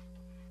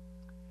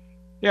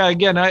 Yeah,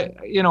 again,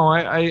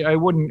 I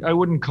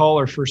wouldn't call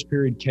our first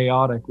period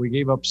chaotic. We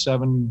gave up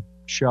 7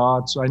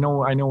 shots. I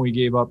know we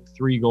gave up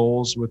 3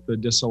 goals with the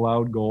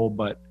disallowed goal,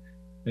 but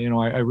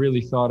I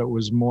really thought it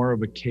was more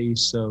of a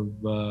case of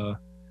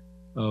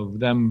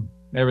them,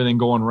 everything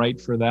going right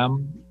for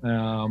them,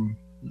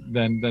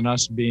 than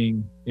us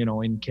being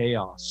in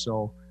chaos.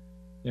 So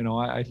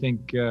I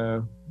think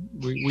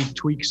we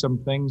tweaked some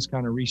things,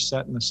 kind of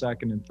reset in the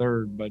second and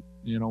third, but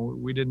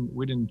we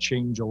didn't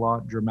change a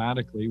lot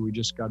dramatically. We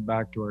just got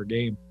back to our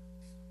game.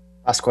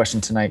 Last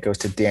question tonight goes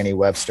to Danny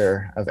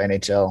Webster of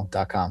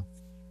NHL.com.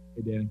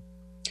 Hey, Danny.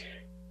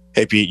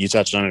 Hey, Pete, you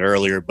touched on it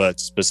earlier, but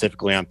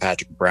specifically on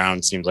Patrick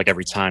Brown, seems like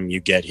every time you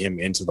get him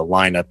into the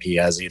lineup, he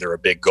has either a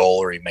big goal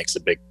or he makes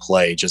a big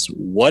play. Just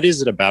what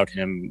is it about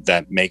him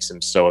that makes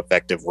him so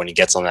effective when he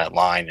gets on that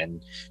line,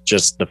 and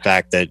just the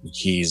fact that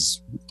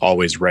he's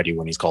always ready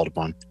when he's called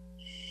upon?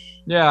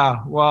 Yeah,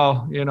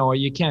 well,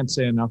 you can't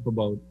say enough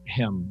about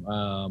him.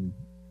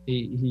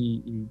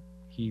 he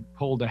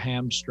pulled a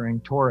hamstring,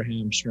 tore a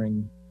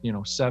hamstring,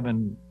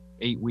 7-8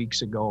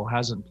 weeks ago,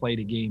 hasn't played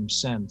a game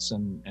since,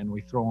 and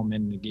we throw him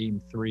into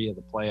game 3 of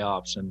the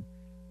playoffs, and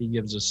he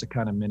gives us the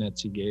kind of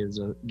minutes he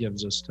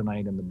gives us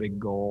tonight in the big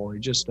goal.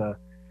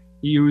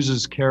 He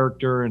uses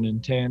character and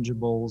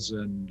intangibles,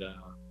 and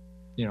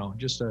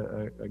just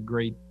a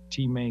great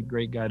teammate,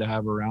 great guy to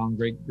have around,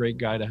 great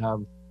guy to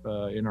have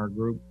in our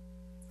group.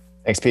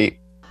 Thanks, Pete.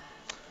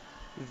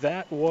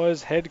 That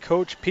was head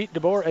coach Pete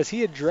DeBoer as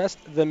he addressed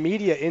the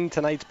media in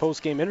tonight's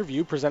postgame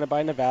interview presented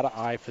by Nevada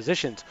Eye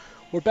Physicians.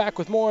 We're back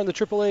with more on the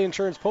AAA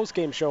Insurance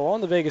postgame show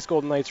on the Vegas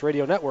Golden Knights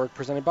Radio Network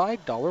presented by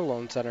Dollar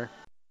Loan Center.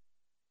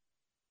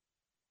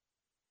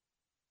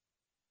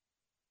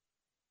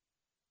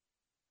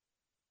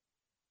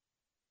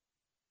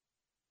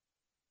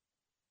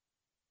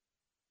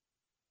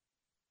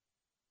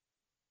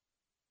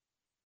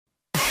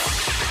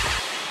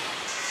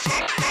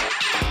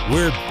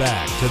 We're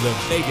back to the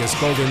Vegas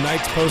Golden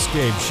Knights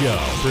postgame show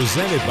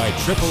presented by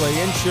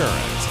AAA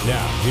Insurance.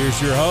 Now,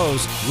 here's your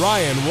host,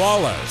 Ryan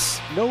Wallace.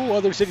 No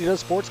other city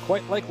does sports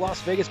quite like Las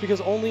Vegas because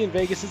only in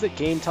Vegas is it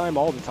game time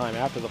all the time.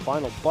 After the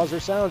final buzzer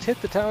sounds,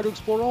 hit the town to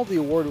explore all the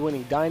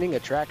award-winning dining,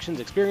 attractions,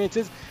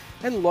 experiences,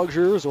 and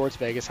luxury resorts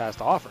Vegas has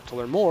to offer. To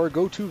learn more,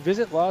 go to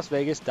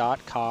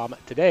visitlasvegas.com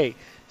today.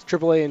 It's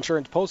AAA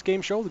Insurance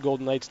postgame show. The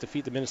Golden Knights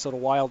defeat the Minnesota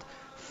Wild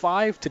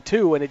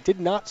 5-2, and it did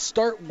not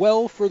start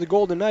well for the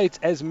Golden Knights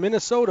as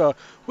Minnesota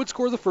would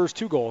score the first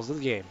 2 goals of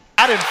the game.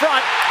 Out in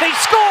front, they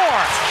score!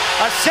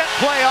 A set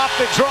play off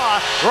the draw.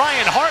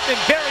 Ryan Hartman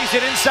buries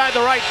it inside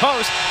the right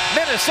post.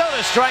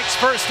 Minnesota strikes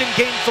first in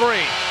game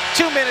 3.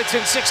 2 minutes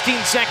and 16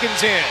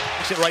 seconds in.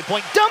 At right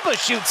point, Dumba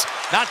shoots,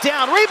 knocked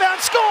down, rebound,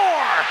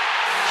 score!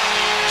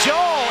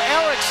 Joel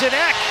Eriksson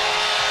Ek,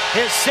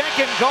 his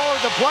second goal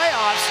of the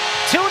playoffs.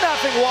 2-0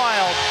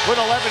 Wild with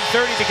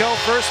 11:30 to go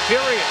first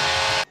period.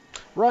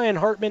 Ryan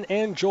Hartman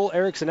and Joel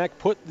Eriksson Ek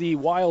put the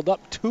Wild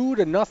up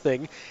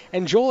 2-0,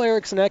 and Joel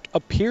Eriksson Ek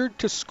appeared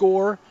to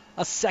score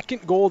a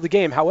second goal of the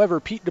game. However,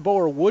 Pete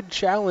DeBoer would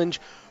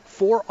challenge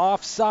for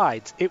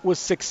offsides. It was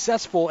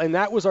successful, and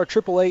that was our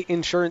AAA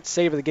Insurance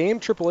save of the game.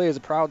 AAA is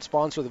a proud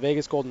sponsor of the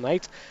Vegas Golden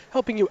Knights,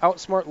 helping you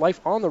outsmart life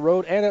on the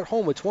road and at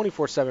home with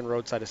 24/7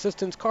 roadside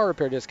assistance, car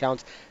repair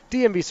discounts,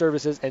 DMV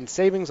services, and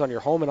savings on your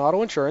home and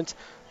auto insurance.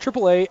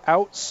 AAA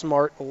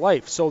outsmart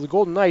life. So the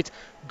Golden Knights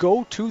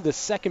go to the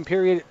second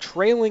period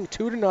trailing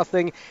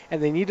 2-0,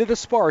 and they needed a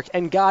spark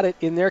and got it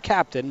in their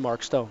captain,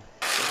 Mark Stone.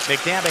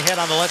 McNabb ahead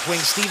on the left wing,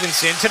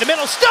 Stevenson to the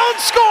middle, Stone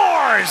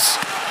scores!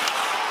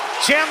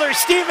 Chandler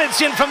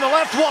Stevenson from the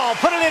left wall,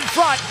 put it in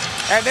front,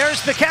 and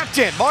there's the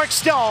captain, Mark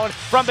Stone,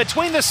 from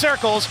between the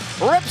circles,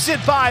 rips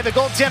it by the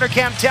goaltender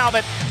Cam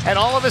Talbot, and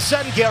all of a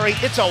sudden, Gary,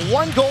 it's a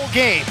 1-goal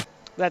game.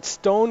 That's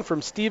Stone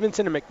from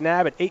Stevenson and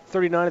McNabb at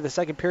 8:39 of the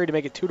second period to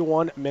make it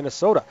 2-1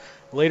 Minnesota.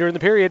 Later in the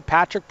period,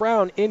 Patrick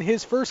Brown, in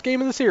his first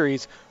game of the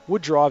series,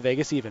 would draw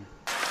Vegas even.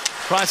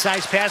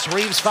 Cross-ice pass,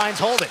 Reeves finds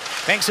Holden,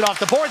 banks it off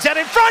the boards, out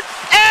in front,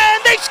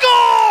 and they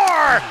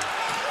score!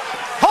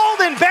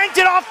 Holden banked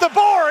it off the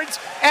boards,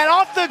 and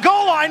off the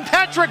goal line,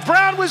 Patrick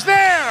Brown was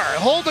there.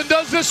 Holden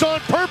does this on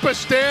purpose,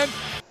 Stan.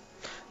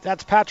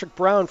 That's Patrick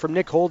Brown from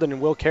Nick Holden and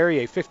Will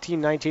Carey, a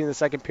 15-19 in the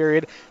second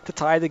period to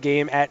tie the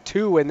game at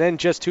 2. And then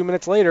just 2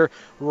 minutes later,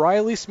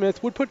 Riley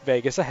Smith would put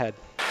Vegas ahead.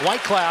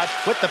 Whitecloud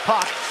with the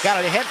puck,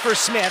 got it ahead for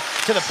Smith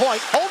to the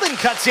point. Holden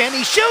cuts in,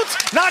 he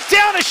shoots, knocked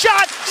down a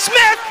shot.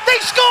 Smith, they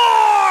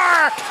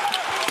score!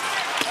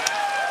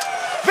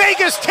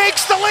 Vegas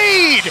takes the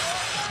lead.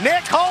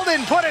 Nick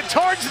Holden put it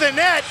towards the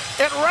net.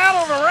 It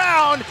rattled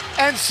around,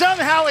 and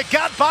somehow it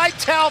got by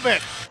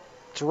Talbot.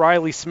 It's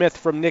Riley Smith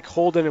from Nick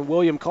Holden and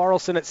William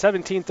Karlsson at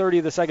 17:30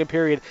 of the second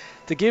period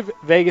to give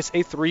Vegas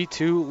a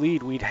 3-2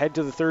 lead. We'd head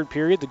to the third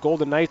period. The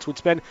Golden Knights would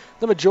spend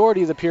the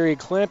majority of the period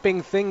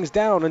clamping things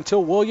down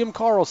until William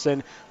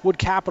Karlsson would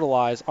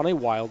capitalize on a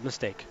Wild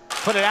mistake.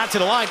 Put it out to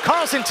the line.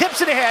 Karlsson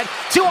tips it ahead.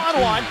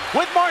 2-on-1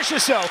 with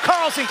Marchessault.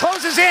 Karlsson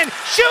closes in,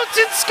 shoots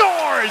and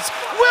scores!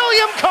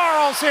 William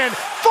Karlsson,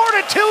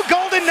 4-2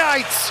 Golden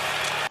Knights.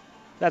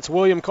 That's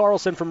William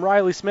Karlsson from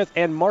Riley Smith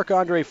and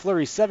Marc-Andre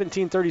Fleury,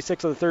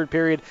 17:36 of the third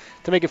period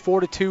to make it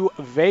 4-2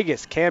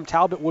 Vegas. Cam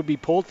Talbot would be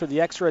pulled for the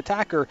extra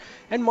attacker,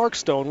 and Mark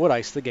Stone would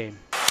ice the game.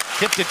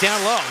 Tipped it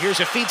down low. Here's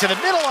a feed to the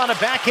middle on a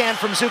backhand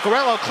from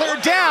Zuccarello.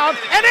 Cleared down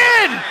and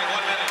in!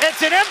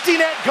 It's an empty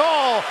net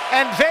goal,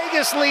 and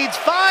Vegas leads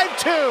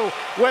 5-2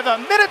 with a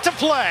minute to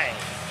play.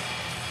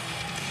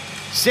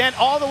 Sent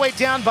all the way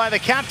down by the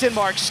captain,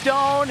 Mark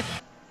Stone.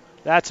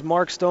 That's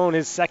Mark Stone,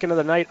 his second of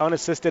the night,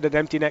 unassisted, an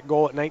empty net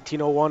goal at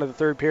 19:01 of the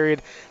third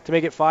period to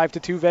make it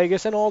 5-2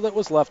 Vegas, and all that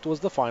was left was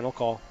the final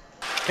call.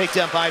 Picked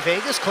up by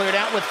Vegas, cleared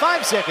out with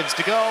 5 seconds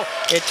to go.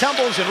 It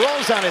tumbles and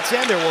rolls on its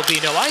end. There will be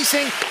no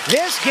icing.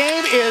 This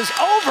game is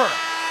over.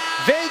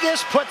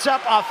 Vegas puts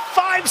up a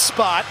 5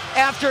 spot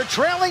after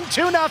trailing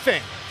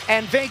 2-0,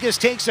 and Vegas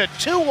takes a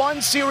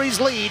 2-1 series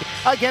lead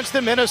against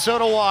the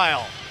Minnesota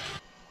Wild.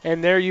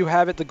 And there you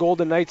have it. The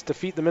Golden Knights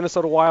defeat the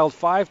Minnesota Wild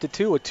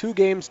 5-2, a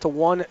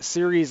 2-1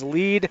 series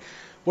lead.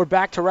 We're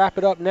back to wrap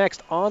it up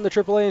next on the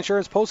AAA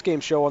Insurance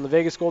Postgame Show on the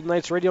Vegas Golden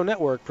Knights Radio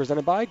Network,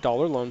 presented by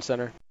Dollar Loan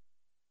Center.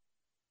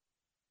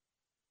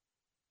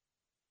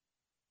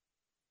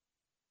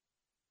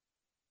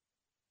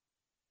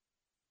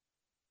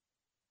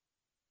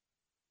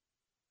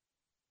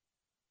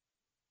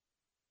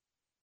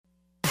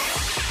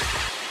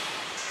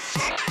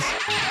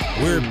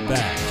 We're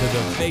back to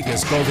the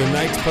Vegas Golden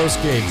Knights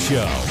postgame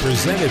show,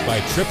 presented by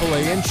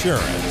AAA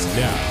Insurance.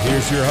 Now,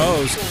 here's your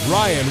host,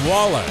 Ryan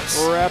Wallace.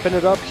 We're wrapping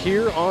it up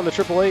here on the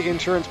AAA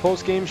Insurance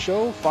postgame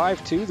show.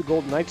 5-2, the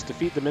Golden Knights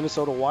defeat the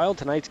Minnesota Wild.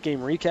 Tonight's game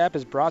recap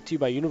is brought to you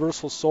by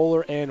Universal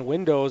Solar and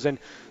Windows. And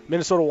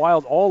Minnesota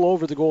Wild all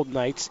over the Golden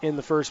Knights in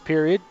the first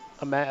period.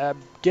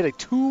 Get a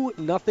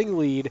 2-0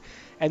 lead,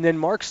 and then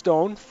Mark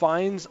Stone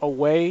finds a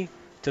way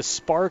to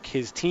spark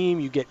his team.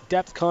 You get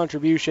depth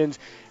contributions,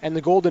 and the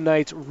Golden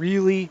Knights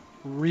really,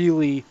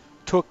 really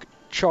took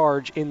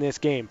charge in this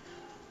game.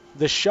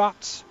 The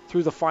shots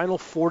through the final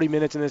 40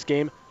 minutes in this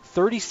game,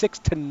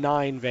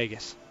 36-9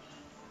 Vegas.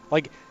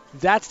 Like,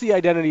 that's the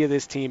identity of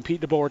this team.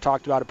 Pete DeBoer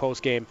talked about it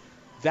post-game.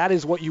 That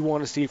is what you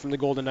want to see from the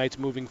Golden Knights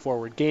moving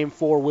forward. Game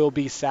 4 will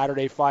be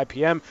Saturday, 5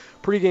 p.m.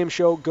 Pre-game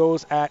show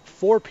goes at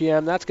 4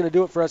 p.m. That's going to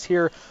do it for us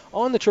here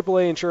on the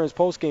AAA Insurance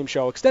postgame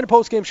show. Extended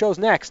postgame shows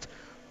next,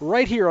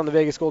 right here on the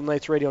Vegas Golden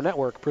Knights Radio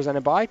Network,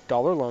 presented by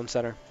Dollar Loan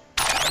Center.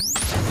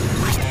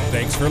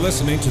 Thanks for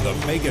listening to the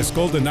Vegas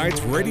Golden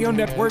Knights Radio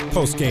Network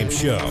postgame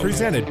show,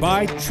 presented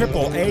by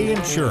AAA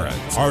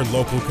Insurance. Our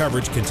local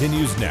coverage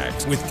continues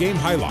next with game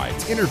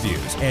highlights,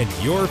 interviews, and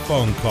your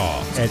phone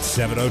calls at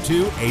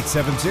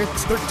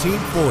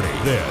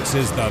 702-876-1340. This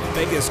is the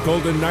Vegas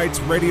Golden Knights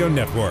Radio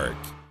Network.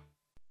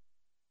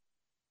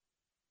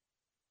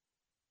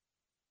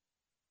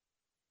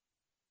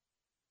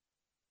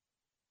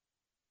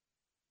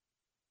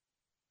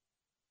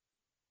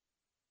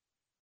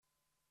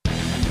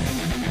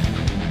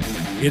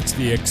 It's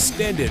the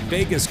extended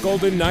Vegas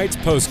Golden Knights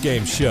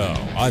postgame show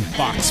on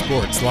Fox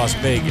Sports Las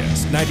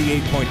Vegas,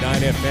 98.9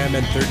 FM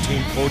and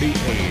 1340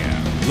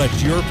 AM.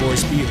 Let your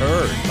voice be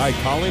heard by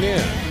calling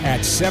in at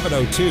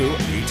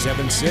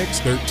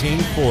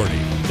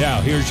 702-876-1340.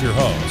 Now here's your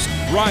host,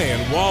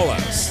 Ryan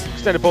Wallace.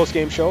 Extended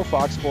postgame show,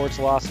 Fox Sports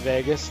Las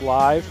Vegas,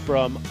 live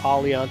from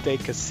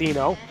Aliante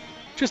Casino,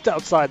 just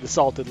outside the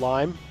Salted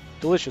Lime.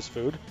 Delicious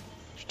food.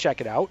 Check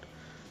it out.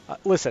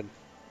 Listen,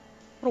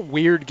 what a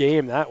weird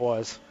game that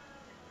was.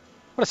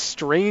 What a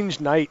strange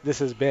night this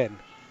has been.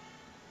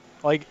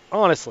 Like,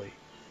 honestly,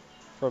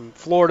 from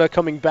Florida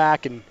coming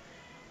back and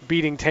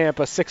beating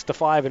Tampa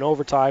 6-5 in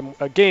overtime,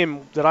 a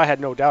game that I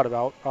had no doubt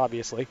about,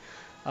 obviously.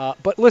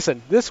 But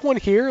listen, this one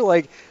here,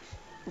 like,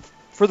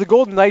 for the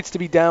Golden Knights to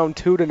be down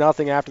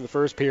 2-0 after the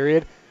first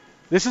period,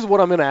 this is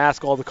what I'm going to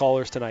ask all the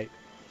callers tonight.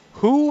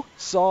 Who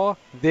saw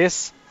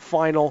this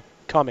final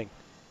coming?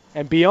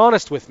 And be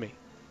honest with me.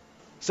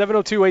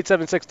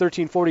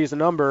 702-876-1340 is the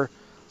number.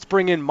 Let's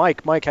bring in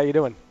Mike. Mike, how you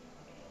doing?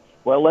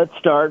 Well, let's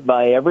start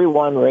by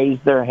everyone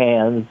raised their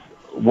hands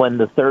when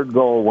the third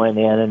goal went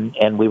in,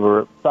 and we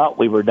thought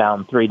we were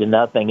down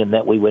 3-0, and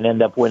that we would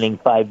end up winning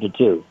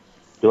 5-2.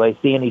 Do I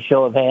see any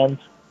show of hands?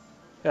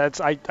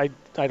 I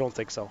don't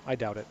think so. I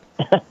doubt it.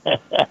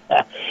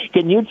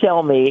 Can you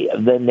tell me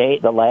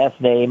the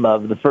last name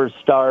of the first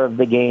star of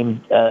the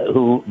game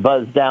who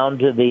buzzed down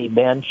to the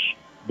bench?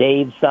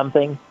 Dave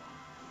something?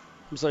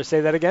 I'm sorry, say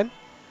that again?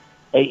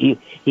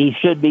 He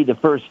should be the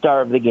first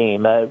star of the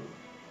game.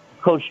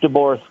 Coach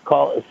DeBoer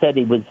said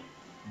he was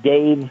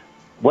Dave,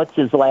 what's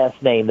his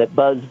last name, that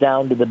buzzed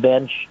down to the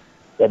bench,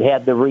 that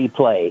had the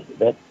replay,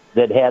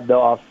 that had the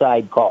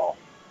offside call.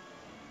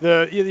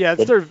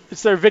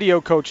 It's their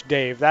video coach,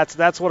 Dave.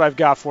 That's what I've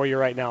got for you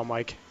right now,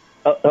 Mike.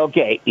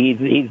 Okay,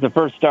 he's the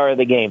first star of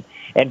the game.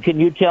 And can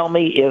you tell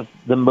me if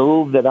the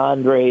move that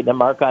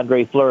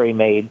Marc-Andre Fleury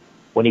made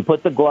when he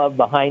put the glove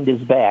behind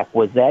his back,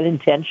 was that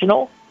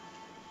intentional?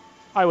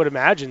 I would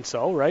imagine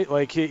so, right?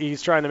 Like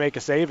he's trying to make a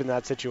save in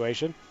that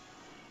situation.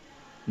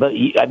 But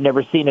I've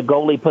never seen a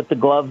goalie put the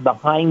glove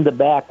behind the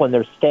back when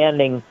they're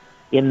standing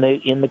in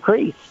the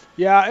crease.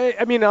 Yeah,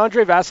 I mean,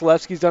 Andrei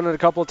Vasilevsky's done it a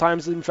couple of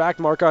times. In fact,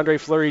 Marc-Andre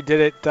Fleury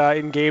did it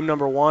in game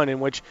number 1, in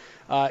which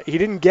he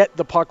didn't get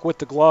the puck with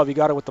the glove. He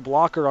got it with the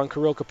blocker on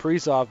Kirill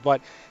Kaprizov.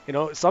 But,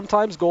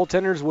 sometimes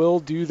goaltenders will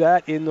do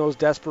that in those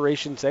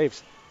desperation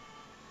saves.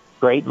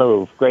 Great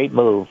move.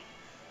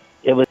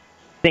 It was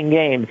a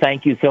game.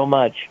 Thank you so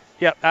much.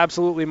 Yep,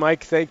 absolutely,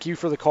 Mike. Thank you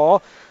for the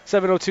call.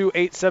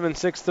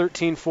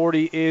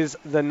 702-876-1340 is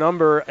the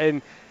number.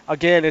 And,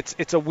 again,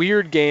 it's a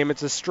weird game.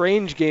 It's a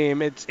strange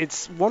game.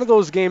 It's one of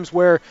those games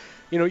where,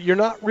 you're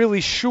not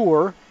really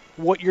sure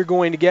what you're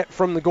going to get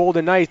from the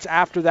Golden Knights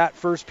after that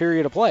first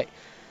period of play.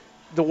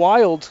 The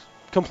Wild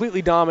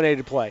completely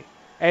dominated play.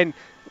 And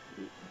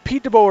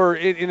Pete DeBoer,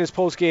 in his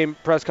post-game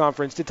press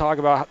conference, did talk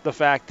about the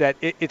fact that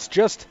it's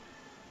just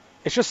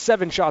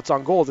 7 shots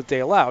on goal that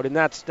they allowed, and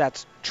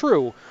that's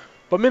true.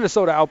 But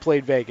Minnesota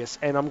outplayed Vegas,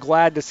 and I'm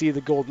glad to see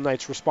the Golden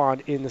Knights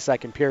respond in the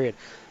second period.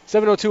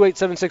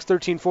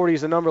 702-876-1340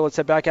 is the number. Let's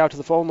head back out to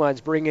the phone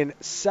lines. Bring in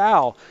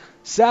Sal.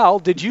 Sal,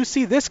 did you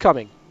see this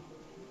coming?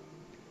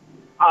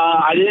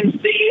 I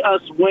didn't see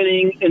us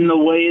winning in the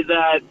way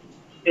that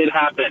it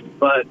happened,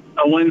 but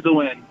a win's a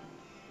win,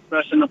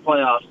 especially in the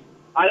playoffs.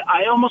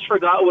 I almost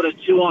forgot what a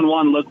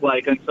 2-on-1 looked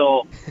like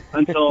until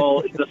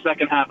the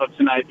second half of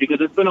tonight,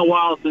 because it's been a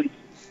while since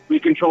we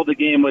controlled the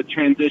game with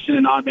transition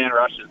and odd-man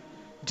rushes.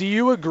 Do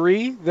you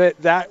agree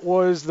that that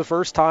was the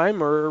first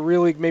time, or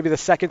really maybe the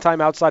second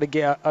time outside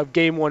of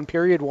Game 1,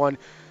 Period 1,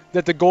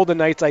 that the Golden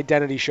Knights'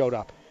 identity showed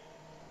up?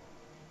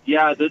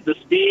 Yeah, the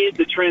speed,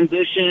 the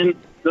transition,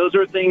 those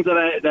are things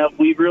that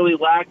we really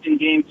lacked in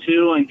Game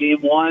 2 and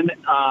Game 1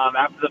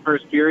 after the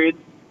first period.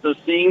 So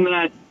seeing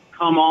that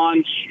come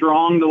on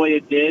strong the way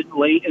it did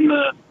late in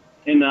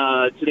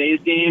today's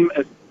game,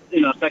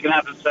 second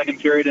half of the second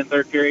period and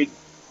third period,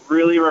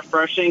 really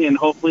refreshing, and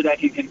hopefully that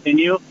can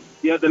continue.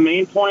 Yeah, the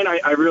main point,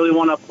 I really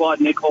want to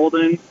applaud Nick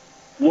Holden.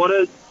 What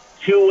a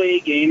two-way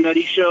game that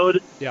he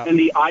showed, and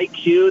the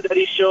IQ that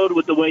he showed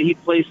with the way he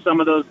placed some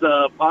of those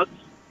pucks,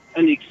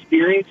 and the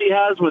experience he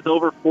has with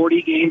over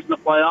 40 games in the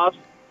playoffs.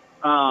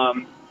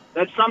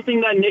 That's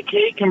something that Nick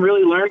Hague can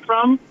really learn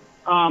from.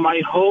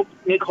 I hope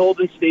Nick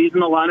Holden stays in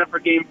the lineup for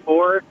Game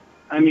 4.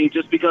 I mean,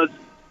 just because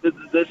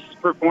this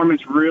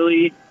performance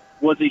really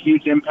was a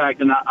huge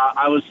impact, and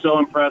I was so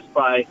impressed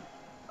by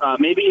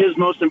maybe his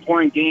most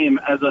important game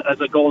as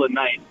a Golden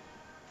Knight.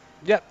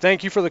 Yeah,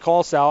 thank you for the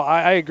call, Sal.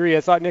 I agree.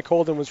 I thought Nick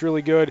Holden was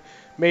really good,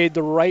 made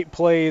the right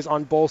plays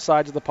on both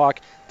sides of the puck.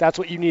 That's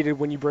what you needed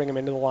when you bring him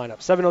into the lineup.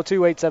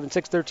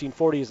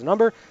 702-876-1340 is the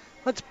number.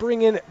 Let's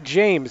bring in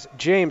James.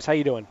 James, how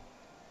you doing?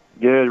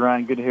 Good,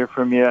 Ryan. Good to hear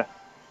from you.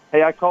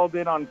 Hey, I called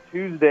in on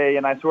Tuesday,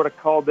 and I sort of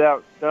called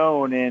out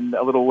Stone in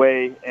a little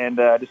way, and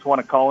I just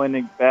want to call in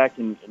and back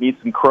and eat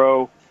some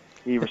crow.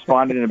 He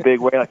responded in a big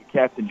way like a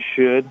captain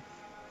should,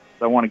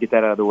 so I want to get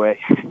that out of the way.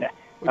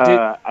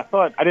 I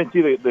didn't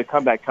see the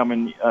comeback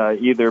coming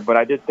either, but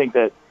I did think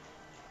that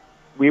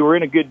we were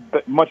in a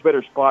much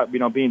better spot,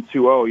 being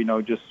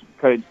 2-0, just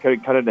cut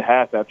it to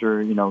half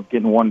after,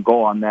 getting one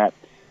goal on that.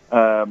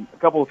 A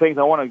couple of things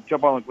I want to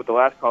jump on what the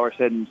last caller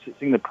said and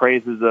sing the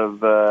praises of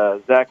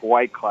Zach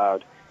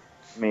Whitecloud.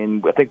 I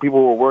mean, I think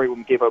people were worried when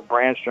we gave up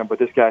Brandstrom, but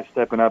this guy's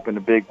stepping up in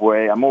a big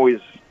way. I'm always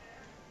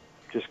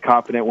just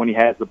confident when he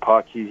has the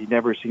puck. He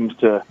never seems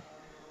to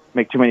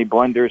make too many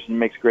blunders and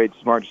makes great,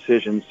 smart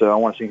decisions, so I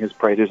want to sing his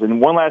praises.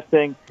 And one last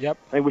thing, I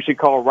think we should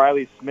call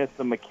Riley Smith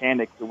the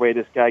mechanic, the way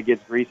this guy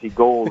gets greasy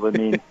goals. I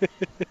mean,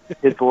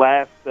 his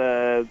last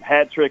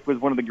hat trick was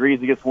one of the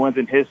greasiest ones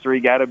in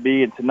history, got to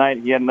be, and tonight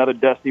he had another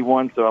dusty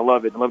one, so I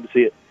love it. I love to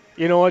see it.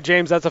 You know what,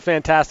 James? That's a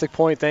fantastic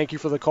point. Thank you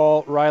for the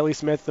call, Riley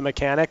Smith, the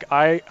mechanic.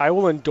 I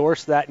will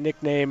endorse that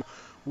nickname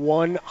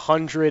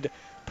 100%.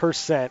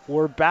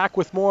 We're back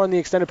with more on the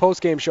extended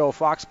postgame show,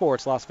 Fox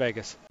Sports Las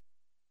Vegas.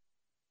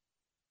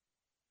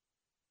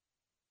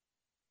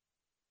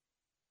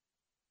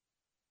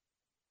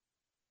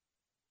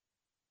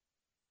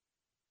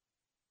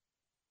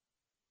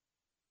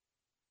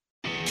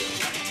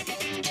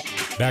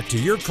 Back to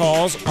your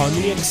calls on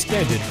the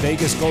extended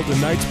Vegas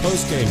Golden Knights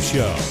postgame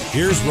show.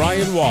 Here's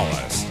Ryan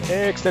Wallace.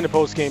 Extended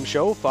postgame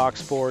show, Fox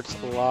Sports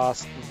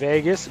Las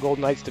Vegas. The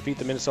Golden Knights defeat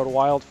the Minnesota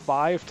Wild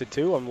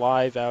 5-2. I'm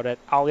live out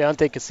at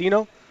Aliante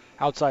Casino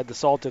outside the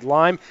Salted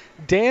Lime.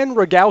 Dan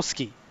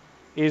Rogowski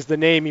is the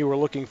name you were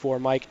looking for,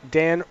 Mike.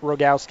 Dan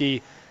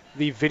Rogowski,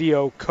 the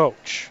video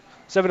coach.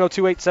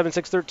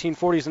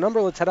 702-876-1340 is the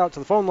number. Let's head out to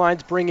the phone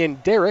lines. Bring in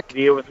Derek.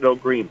 Deal with no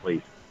green,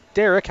 please.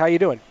 Derek, how you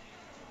doing?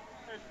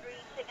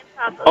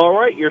 All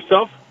right,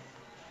 yourself?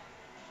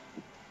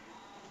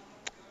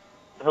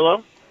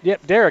 Hello?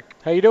 Yep, Derek,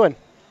 how you doing?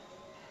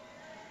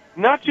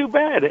 Not too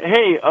bad.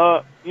 Hey,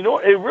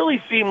 it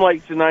really seemed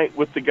like tonight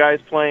with the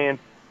guys playing,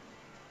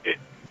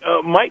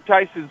 Mike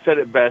Tyson said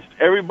it best,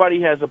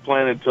 everybody has a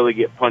plan until they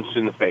get punched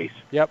in the face.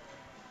 Yep.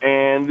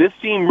 And this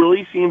team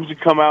really seems to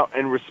come out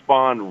and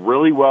respond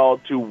really well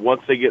to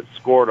once they get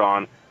scored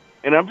on.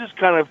 And I'm just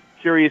kind of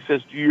curious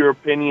as to your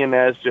opinion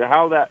as to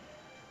how that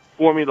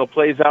formula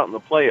plays out in the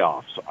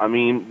playoffs. I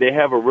mean, they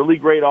have a really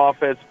great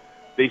offense.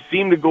 They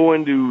seem to go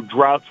into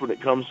droughts when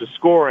it comes to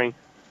scoring,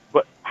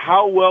 but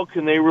how well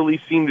can they really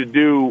seem to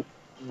do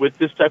with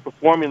this type of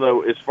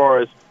formula as far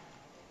as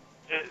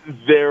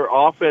their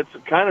offense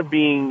kind of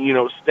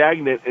being,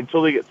 stagnant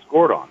until they get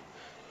scored on?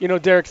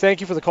 Derek, thank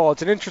you for the call.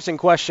 It's an interesting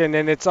question,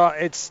 and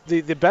it's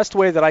the best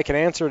way that I can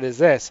answer it is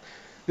this.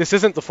 This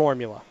isn't the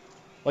formula.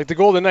 Like the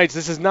Golden Knights,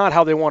 this is not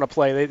how they want to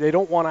play. They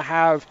don't want to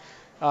have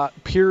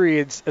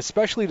periods,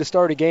 especially to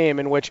start a game,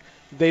 in which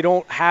they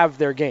don't have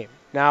their game.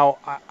 Now,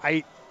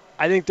 I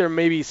think there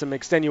may be some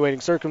extenuating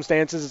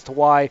circumstances as to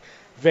why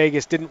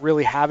Vegas didn't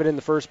really have it in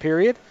the first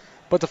period.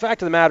 But the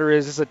fact of the matter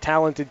is, it's a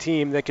talented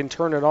team that can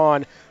turn it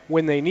on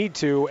when they need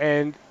to,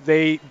 and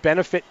they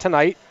benefit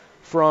tonight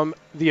from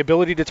the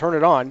ability to turn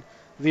it on,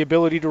 the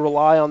ability to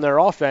rely on their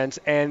offense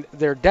and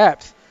their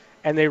depth,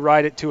 and they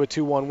ride it to a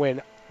 2-1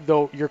 win.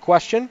 Though your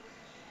question,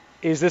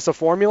 is this a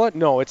formula?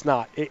 No, it's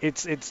not.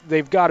 It's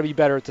they've got to be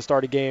better at the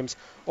start of games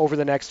over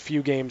the next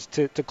few games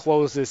to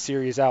close this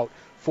series out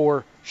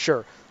for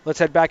sure. Let's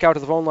head back out to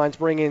the phone lines.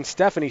 Bring in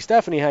Stephanie.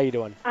 Stephanie, how you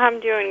doing? I'm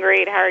doing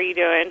great. How are you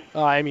doing?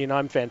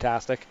 I'm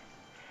fantastic.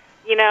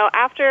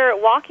 After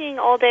walking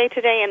all day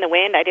today in the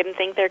wind, I didn't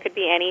think there could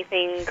be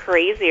anything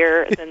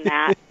crazier than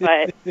that,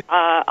 but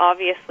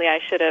obviously I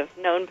should have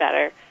known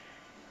better.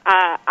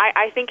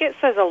 I think it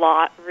says a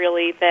lot,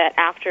 really, that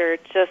after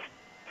just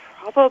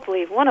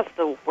probably one of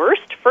the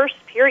worst first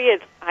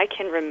periods I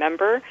can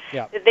remember,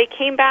 that they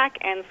came back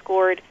and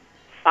scored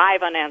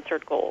 5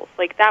 unanswered goals.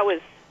 Like, that was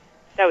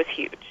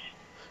huge.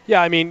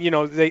 Yeah, I mean,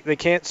 they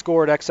can't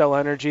score at XL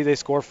Energy. They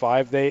score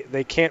 5.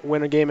 They can't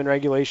win a game in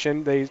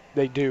regulation.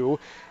 They do.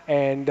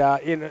 And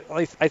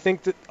I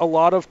think that a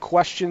lot of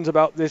questions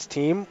about this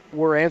team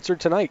were answered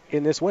tonight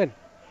in this win.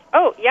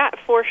 Oh, yeah,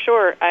 for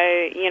sure.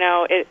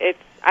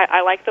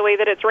 I like the way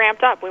that it's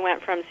ramped up. We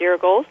went from 0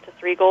 goals to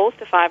 3 goals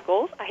to 5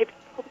 goals. I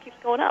hope it keeps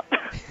going up.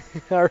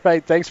 All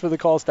right, thanks for the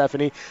call,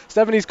 Stephanie.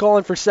 Stephanie's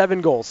calling for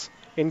 7 goals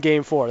in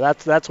Game 4.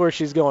 That's where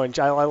she's going.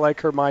 I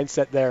like her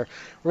mindset there.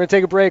 We're going to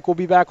take a break. We'll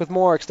be back with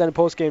more extended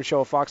postgame show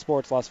of Fox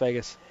Sports Las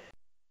Vegas.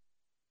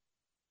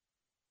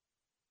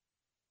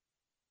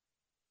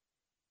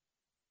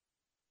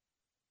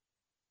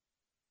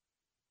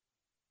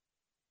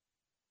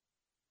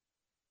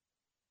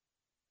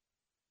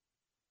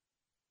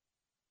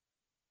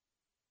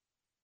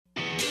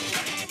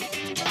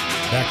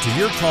 Back to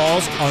your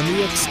calls on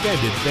the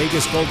extended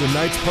Vegas Golden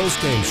Knights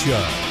postgame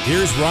show.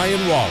 Here's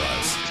Ryan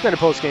Wallace. Extended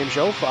postgame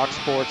show, Fox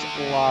Sports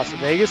Las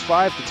Vegas,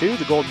 5-2.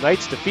 The Golden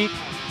Knights defeat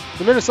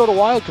the Minnesota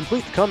Wild,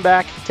 complete the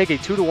comeback, take a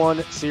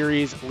 2-1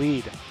 series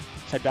lead.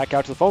 Let's head back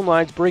out to the phone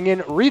lines, bring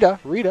in Rita.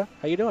 Rita,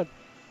 how you doing?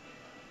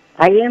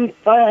 I am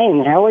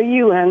fine. How are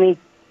you, honey?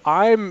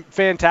 I'm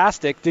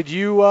fantastic. Did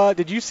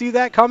you see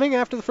that coming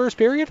after the first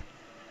period?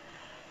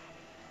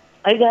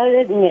 I gotta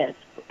admit,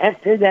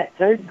 after that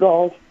third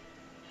goal,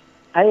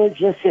 I was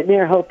just sitting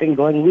there hoping,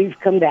 going, we've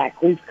come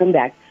back. When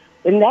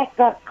that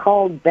got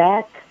called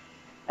back,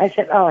 I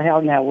said, oh,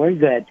 hell no, we're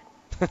good.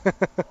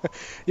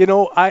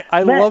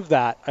 I love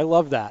that. I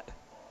love that.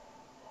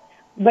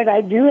 But I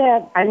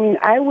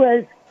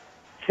was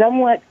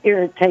somewhat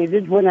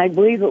irritated when I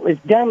believe it was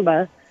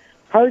Dumba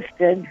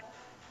posted,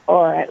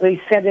 or at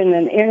least said in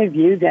an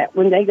interview, that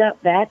when they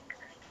got back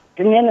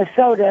to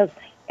Minnesota,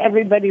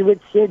 everybody would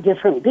see a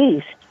different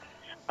beast.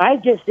 I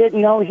just didn't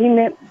know he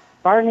meant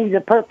Barney the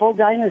Purple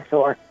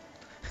Dinosaur.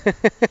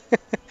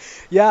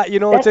 Yeah,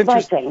 it's interesting. That's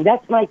my thing.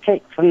 That's my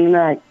take from the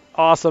night.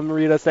 Awesome,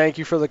 Rita. Thank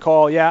you for the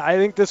call. Yeah, I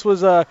think this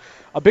was a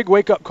big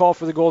wake-up call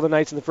for the Golden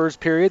Knights in the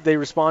first period. They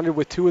responded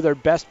with 2 of their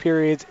best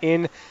periods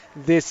in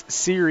this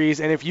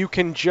series, and if you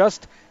can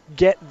just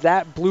get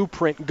that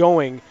blueprint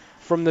going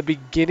from the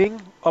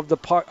beginning of the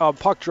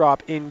puck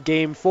drop in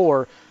Game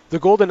 4, the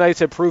Golden Knights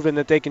have proven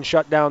that they can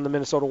shut down the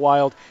Minnesota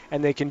Wild,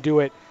 and they can do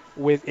it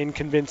in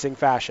convincing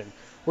fashion.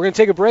 We're going to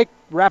take a break,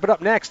 wrap it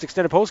up next.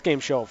 Extended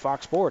postgame show,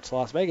 Fox Sports,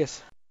 Las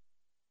Vegas.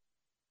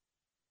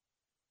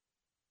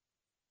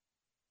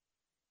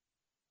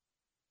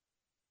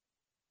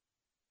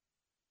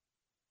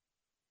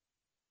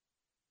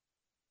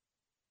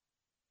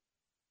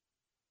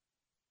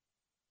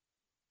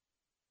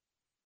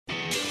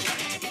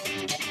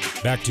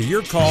 Back to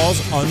your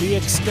calls on the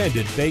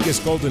extended Vegas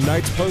Golden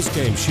Knights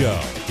postgame show.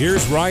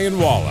 Here's Ryan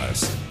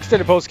Wallace.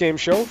 Extended postgame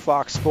show,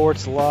 Fox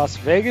Sports Las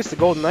Vegas. The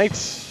Golden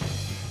Knights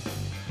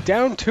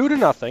down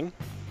 2-0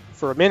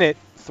 for a minute,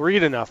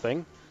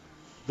 3-0.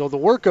 Though the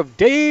work of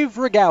Dave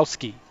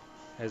Rogowski,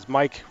 as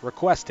Mike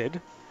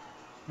requested,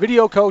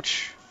 video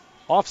coach,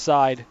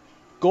 offside,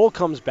 goal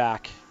comes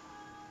back,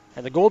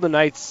 and the Golden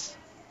Knights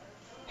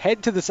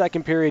head to the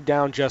second period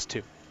down just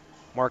 2.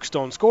 Mark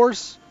Stone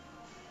scores,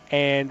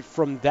 and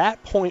from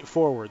that point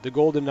forward, the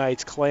Golden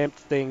Knights clamped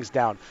things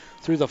down.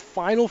 Through the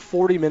final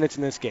 40 minutes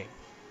in this game,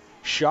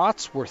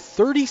 shots were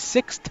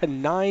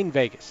 36-9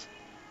 Vegas.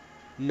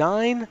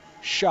 9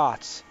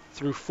 shots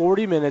through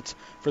 40 minutes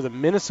for the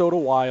Minnesota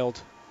Wild.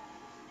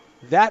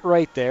 That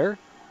right there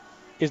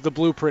is the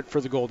blueprint for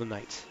the Golden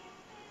Knights.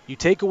 You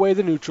take away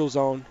the neutral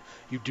zone.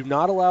 You do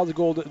not allow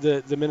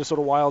the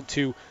Minnesota Wild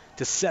to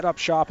set up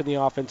shop in the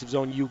offensive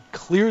zone. You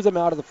clear them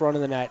out of the front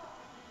of the net,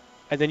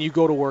 and then you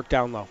go to work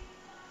down low.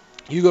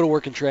 You go to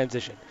work in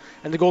transition.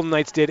 And the Golden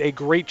Knights did a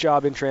great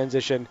job in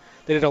transition.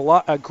 They did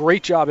a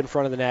great job in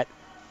front of the net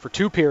for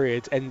 2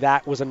 periods, and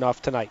that was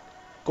enough tonight.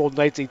 Golden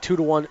Knights a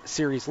 2-1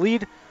 series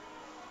lead.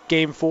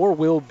 Game 4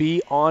 will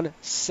be on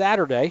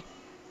Saturday,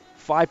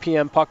 5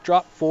 p.m. puck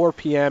drop, 4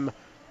 p.m.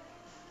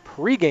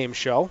 pregame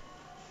show.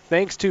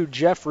 Thanks to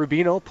Jeff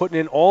Rubino putting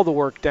in all the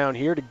work down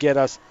here to get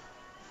us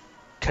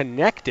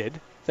connected.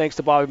 Thanks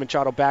to Bobby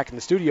Machado back in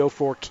the studio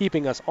for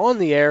keeping us on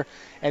the air.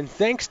 And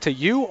thanks to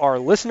you, our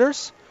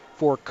listeners,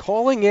 for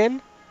calling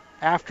in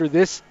after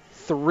this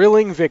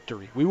thrilling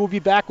victory. We will be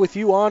back with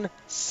you on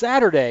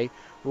Saturday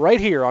right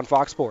here on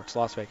Fox Sports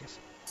Las Vegas.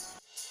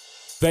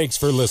 Thanks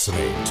for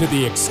listening to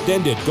the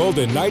extended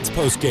Golden Knights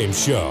postgame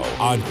show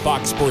on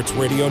Fox Sports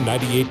Radio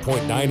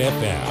 98.9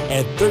 FM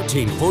and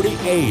 1340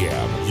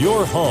 AM.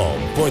 Your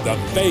home for the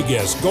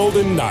Vegas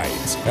Golden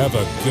Knights. Have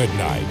a good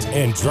night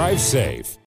and drive safe.